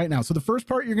go right now. So the first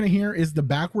part you're going to hear is the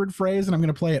backward phrase, and I'm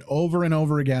going to play it over and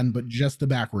over again, but just the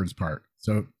backwards part.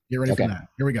 So get ready for that.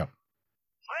 Here we go.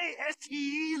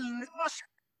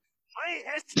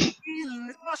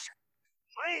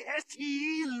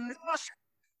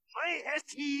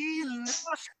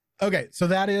 Okay, so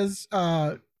that is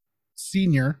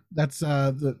Senior. That's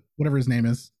the whatever his name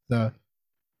is. The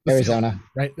Arizona.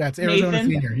 Right? That's Arizona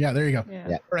Nathan. Senior. Yeah, there you go. Yeah.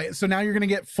 Yeah. All right, so now you're going to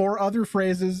get 4 other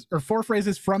phrases, or 4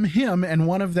 phrases from him, and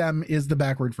one of them is the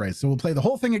backward phrase. So we'll play the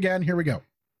whole thing again. Here we go.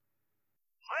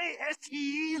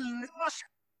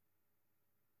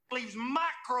 Leaves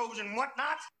microbes and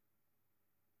whatnot.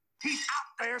 He's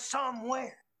out there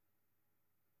somewhere.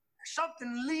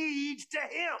 Something leads to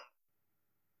him.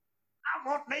 I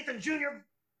want Nathan Jr.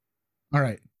 All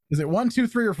right. Is it 1, 2,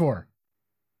 3, or 4?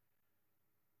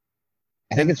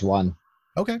 I think it's 1.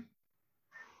 Okay.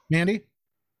 Mandy?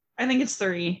 I think it's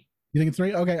 3. You think it's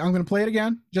 3? Okay, I'm going to play it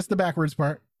again. Just the backwards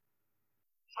part.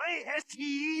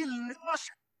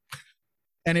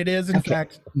 And it is, in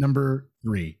fact, number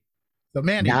 3. So,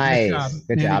 Mandy. Nice.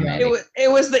 Good job, Mandy. It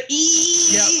was the E.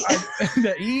 Yeah,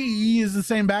 the E is the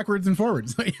same backwards and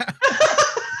forwards. So,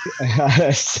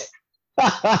 yeah.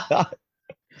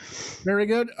 Very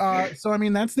good. So, I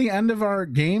mean, that's the end of our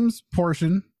games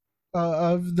portion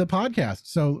of the podcast.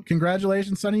 So,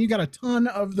 congratulations, Sonny. You got a ton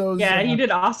of those. Yeah, you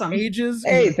did awesome. Ages.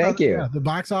 Hey, thank you. Yeah, the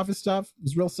box office stuff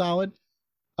was real solid.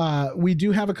 We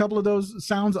do have a couple of those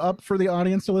sounds up for the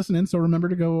audience to listen in. So remember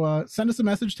to go send us a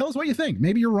message. Tell us what you think.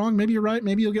 Maybe you're wrong. Maybe you're right.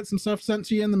 Maybe you'll get some stuff sent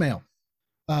to you in the mail.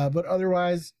 But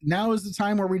otherwise, now is the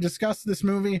time where we discuss this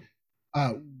movie.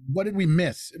 What did we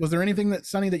miss? Was there anything that,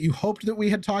 Sonny, that you hoped that we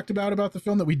had talked about the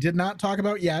film that we did not talk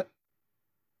about yet?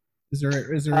 Is there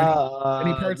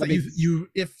any parts that you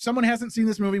if someone hasn't seen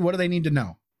this movie, what do they need to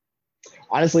know?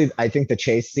 Honestly, I think the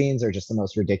chase scenes are just the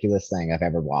most ridiculous thing I've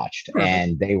ever watched. Right.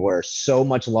 And they were so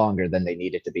much longer than they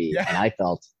needed to be. Yeah. And I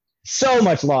felt so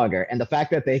much longer. And the fact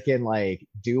that they can like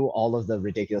do all of the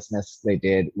ridiculousness they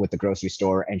did with the grocery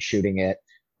store and shooting it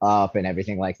up and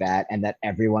everything like that, and that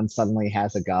everyone suddenly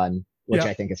has a gun, which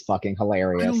I think is fucking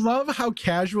hilarious. I love how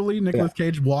casually Nicolas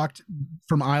Cage walked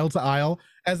from aisle to aisle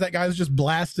as that guy's just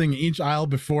blasting each aisle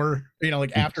before,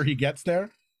 like after he gets there.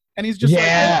 And he's just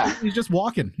he's just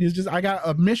walking. He's just, I got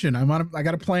a mission. I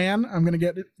got a plan. I'm going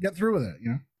to get through with it.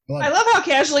 I love how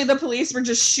casually the police were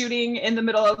just shooting in the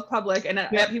middle of public and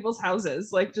at people's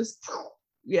houses. Like just,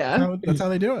 That's how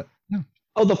they do it. Yeah.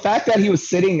 Oh, the fact that he was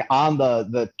sitting on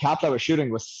the cop that was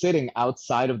shooting was sitting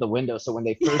outside of the window. So when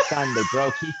they first time they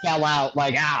broke, he fell out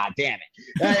like, damn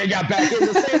it. And he got back in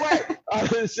the same way.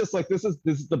 It's just like, this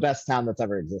is the best town that's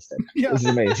ever existed. Yeah. This is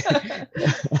amazing.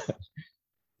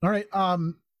 All right.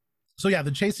 So yeah,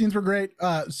 the chase scenes were great.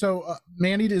 So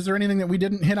Mandy, is there anything that we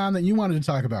didn't hit on that you wanted to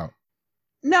talk about?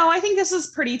 No, I think this is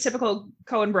pretty typical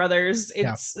Coen Brothers.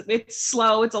 It's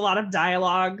slow. It's a lot of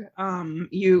dialogue.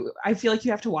 I feel like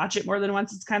you have to watch it more than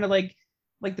once. It's kind of like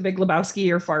like The Big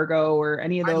Lebowski or Fargo or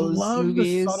any of those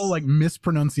movies. The subtle like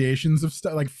mispronunciations of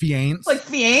stuff, like fiance. Like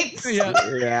fiance.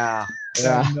 Yeah.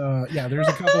 And, there's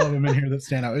a couple of them in here that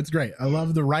stand out. It's great. I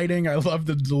love the writing. I love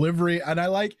the delivery, and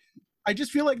I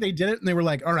just feel like they did it, and they were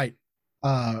like, all right,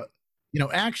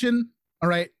 action. All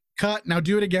right, cut. Now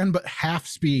do it again, but half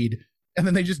speed. And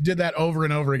then they just did that over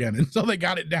and over again until they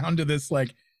got it down to this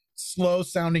like slow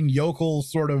sounding yokel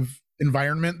sort of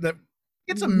environment that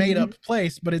it's a made up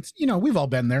place, but it's, we've all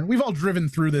been there. We've all driven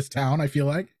through this town, I feel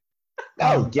like.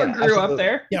 Oh, yeah. Or grew up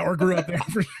there. Yeah, or grew up there.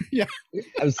 Yeah.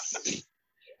 I was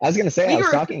going to say, I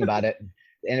was talking about it,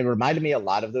 and it reminded me a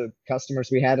lot of the customers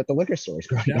we had at the liquor stores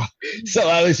growing up. So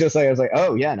I was like,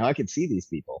 oh, yeah, no, I could see these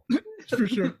people. For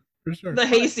sure. The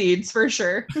hayseeds, for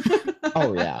sure.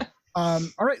 Oh, yeah. All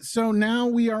right, so now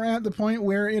we are at the point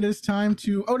where it is time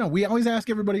to. Oh no, we always ask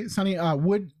everybody, Sonny.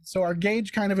 So our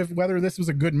gauge, kind of, if whether this was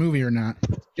a good movie or not,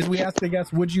 is we ask the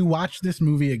guests, would you watch this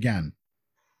movie again?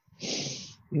 See,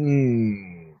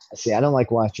 I don't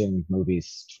like watching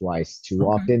movies twice too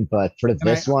often, but for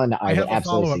this one, I would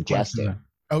absolutely suggest it.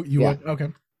 Oh, you would? Okay.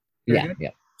 Very good.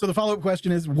 Yeah. So the follow-up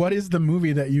question is, what is the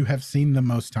movie that you have seen the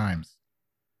most times?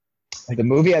 The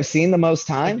movie I've seen the most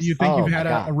times? Do you think you've had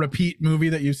a repeat movie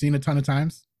that you've seen a ton of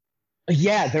times?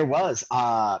 Yeah, there was.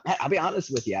 I'll be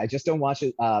honest with you. I just don't watch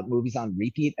movies on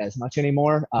repeat as much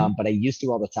anymore, but I used to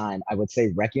all the time. I would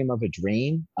say Requiem of a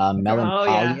Dream,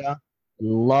 Melancholia. Oh, yeah.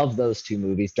 Love those two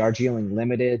movies. Darjeeling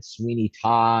Limited, Sweeney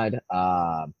Todd,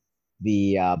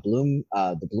 the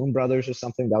Bloom Brothers or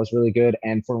something. That was really good.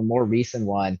 And for a more recent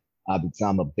one, because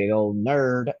I'm a big old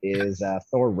nerd, is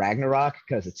Thor Ragnarok,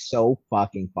 because it's so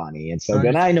fucking funny and so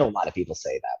good. I know a lot of people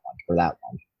say that one for that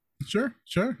one. Sure.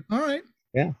 All right.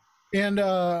 Yeah. And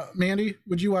Mandy,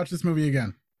 would you watch this movie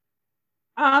again?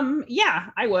 Yeah,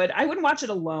 I would. I wouldn't watch it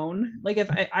alone. Like if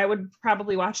I would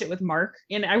probably watch it with Mark,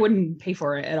 and I wouldn't pay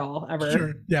for it at all ever.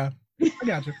 Sure. Yeah. I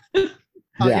got you.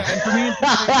 Yeah. And for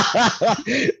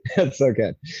me, that's so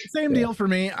good. Same deal for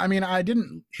me. I mean, I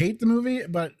didn't hate the movie,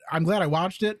 but I'm glad I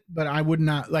watched it. But I would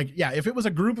not if it was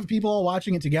a group of people all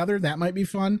watching it together, that might be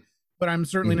fun. But I'm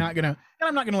certainly not gonna, and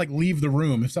I'm not gonna like leave the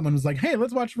room if someone was like, "Hey,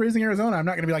 let's watch Raising Arizona." I'm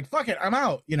not gonna be like, "Fuck it, I'm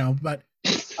out,"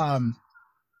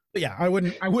 But yeah, I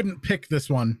wouldn't pick this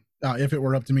one if it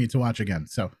were up to me to watch again.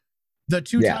 So the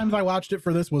two times I watched it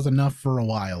for this was enough for a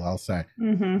while, I'll say.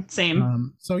 Mm-hmm.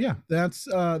 Same. So yeah, that's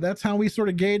how we sort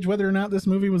of gauge whether or not this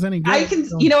movie was any good. I can,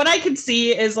 what I could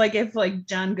see is like if like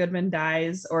John Goodman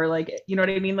dies, or like, you know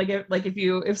what I mean? Like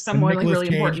if someone like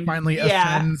really important finally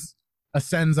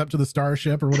ascends up to the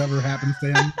starship or whatever happens to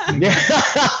him.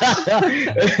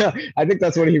 I think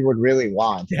that's what he would really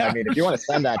want. Yeah. I mean, if you want to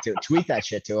send that to, tweet that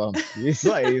shit to him. He's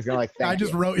gonna like. I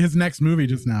just wrote his next movie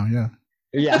just now. Yeah.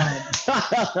 Yeah.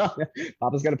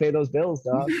 Papa's gonna pay those bills,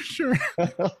 dog. Sure.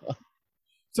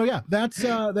 So yeah, that's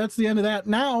the end of that.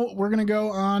 Now we're gonna go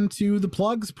on to the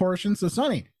plugs portion. So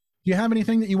Sonny, do you have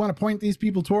anything that you want to point these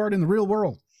people toward in the real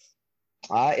world?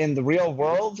 In the real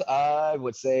world, I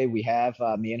would say we have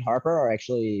me and Matt Harper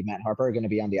are going to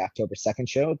be on the October 2nd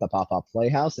show at the Pawpaw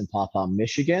Playhouse in Pawpaw,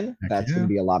 Michigan. That's going to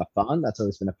be a lot of fun. That's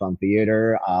always been a fun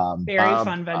theater. Very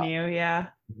fun venue, yeah.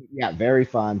 Yeah, very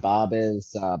fun. Bob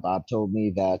told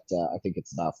me that I think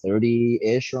it's about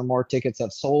 30-ish or more tickets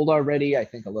have sold already. I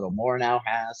think a little more now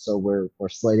has. So we're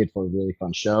slated for a really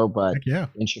fun show. But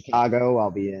in Chicago,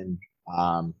 I'll be on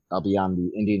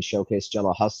the Indian Showcase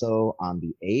Jello Hustle on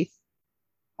the 8th.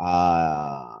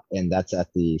 And that's at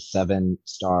the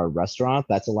 7-Star Restaurant.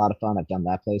 That's a lot of fun. I've done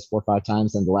that place 4 or 5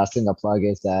 times. And the last thing I'll plug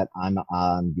is that I'm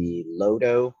on the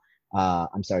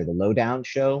the Lowdown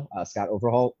show. Scott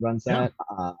Overholt runs that.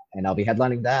 And I'll be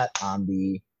headlining that on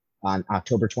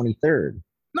October 23rd.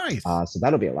 Nice. So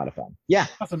that'll be a lot of fun. Yeah.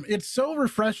 Awesome. It's so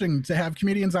refreshing to have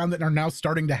comedians on that are now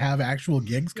starting to have actual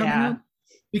gigs coming up,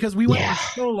 because we went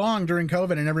for so long during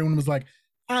COVID and everyone was like,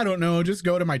 I don't know, just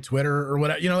go to my Twitter or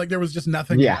whatever. Like there was just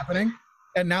nothing happening.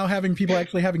 And now having people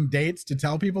actually having dates to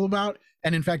tell people about.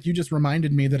 And in fact, you just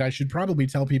reminded me that I should probably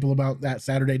tell people about that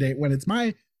Saturday date when it's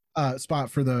my spot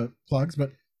for the plugs.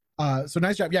 But so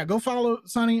nice job. Yeah, go follow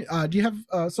Sonny. Do you have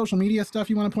social media stuff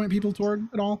you want to point people toward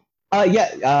at all?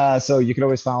 So you can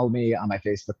always follow me on my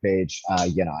Facebook page. I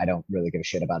don't really give a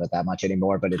shit about it that much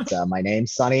anymore, but it's my name,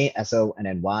 Sonny,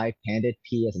 SONNY, Pandit,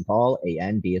 P as in Paul,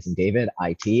 AN, B as in David,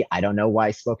 IT. I don't know why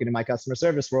I spoke into my customer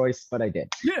service voice, but I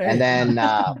did. Yeah. And then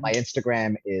my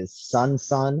Instagram is Sun,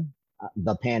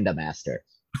 the Panda Master.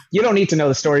 You don't need to know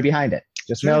the story behind it.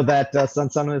 Just know that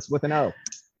Sun is with an O.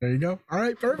 There you go. All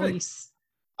right, perfect. Nice.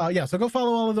 So go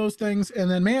follow all of those things.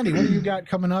 And then Mandy, what do you got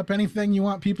coming up? Anything you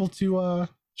want people to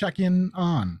check in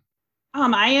on?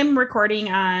 I am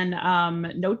recording on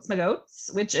Notes My Goats,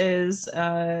 which is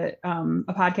a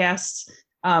podcast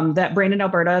that Brandon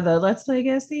Alberta, the Let's Play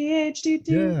Guess the Age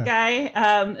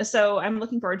guy. So I'm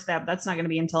looking forward to that, but that's not going to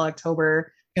be until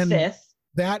October 5th.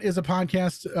 That is a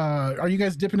podcast. Are you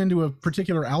guys dipping into a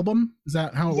particular album? Is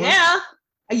that how it works? Yeah.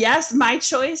 Yes, my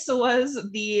choice was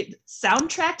the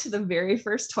soundtrack to the very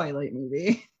first Twilight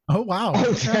movie. Oh, wow.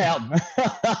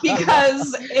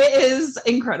 Because it is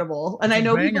incredible. And I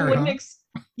know people wouldn't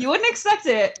you wouldn't expect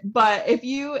it, but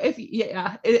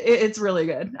it's really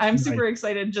good. I'm super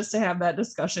excited just to have that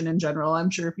discussion in general. I'm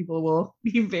sure people will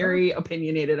be very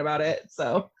opinionated about it.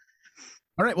 So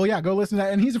all right, well, yeah, go listen to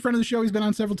that. And he's a friend of the show. He's been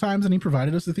on several times, and he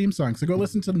provided us the theme song. So go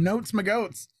listen to Notes My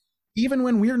Goats, even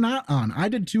when we're not on.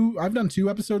 I've done 2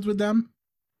 episodes with them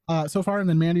so far, and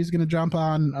then Mandy's going to jump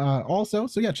on also.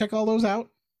 So yeah, check all those out.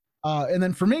 And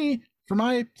then for me, for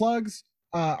my plugs,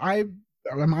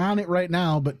 I'm on it right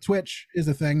now, but Twitch is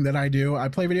a thing that I do. I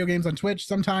play video games on Twitch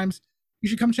sometimes. You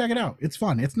should come check it out. It's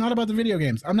fun. It's not about the video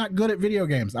games. I'm not good at video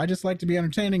games. I just like to be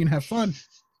entertaining and have fun.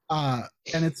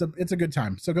 And it's a good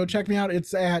time. So go check me out.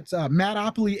 It's at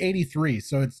Mattopoly83.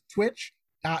 So it's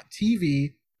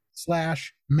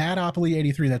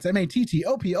twitch.tv/Mattopoly83. That's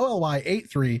MATTOPOLY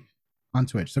 83 on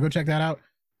Twitch. So go check that out.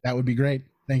 That would be great.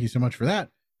 Thank you so much for that.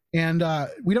 And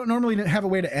we don't normally have a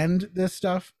way to end this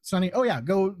stuff, Sonny. Oh yeah,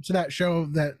 go to that show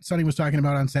that Sonny was talking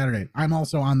about on Saturday. I'm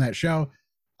also on that show.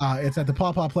 It's at the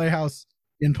Paw Paw Playhouse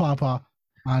in Paw Paw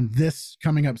on this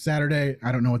coming up Saturday.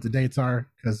 I don't know what the dates are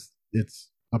because it's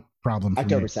a problem for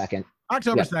October me. 2nd.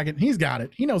 October 2nd. He's got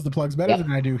it. He knows the plugs better than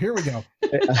I do. Here we go.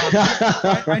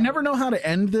 I never know how to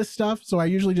end this stuff, so I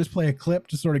usually just play a clip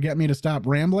to sort of get me to stop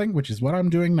rambling, which is what I'm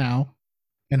doing now.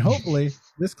 And hopefully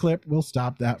this clip will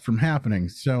stop that from happening.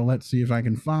 So let's see if I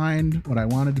can find what I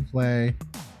wanted to play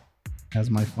as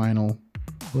my final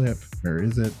clip. Where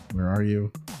is it? Where are you?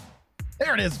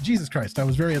 There it is. Jesus Christ. I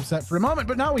was very upset for a moment,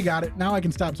 but now we got it. Now I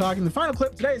can stop talking. The final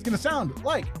clip today is going to sound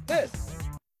like this.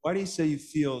 Why do you say you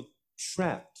feel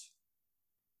trapped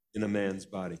in a man's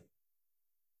body?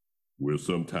 Well,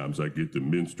 sometimes I get the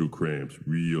menstrual cramps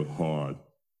real hard.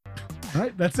 All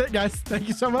right, that's it, guys. Thank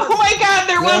you so much. Oh my God,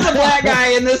 there was a black guy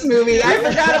in this movie. I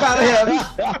forgot about him.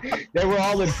 They were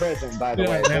all in prison, by the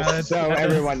way, so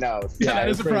everyone knows. Yeah, that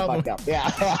is a problem. Yeah.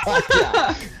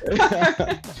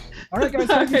 All right, guys.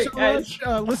 Thank you so much.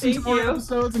 Listen to more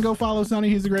episodes and go follow Sonny.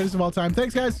 He's the greatest of all time.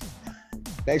 Thanks, guys.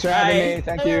 Thanks for having me.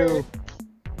 Thank you.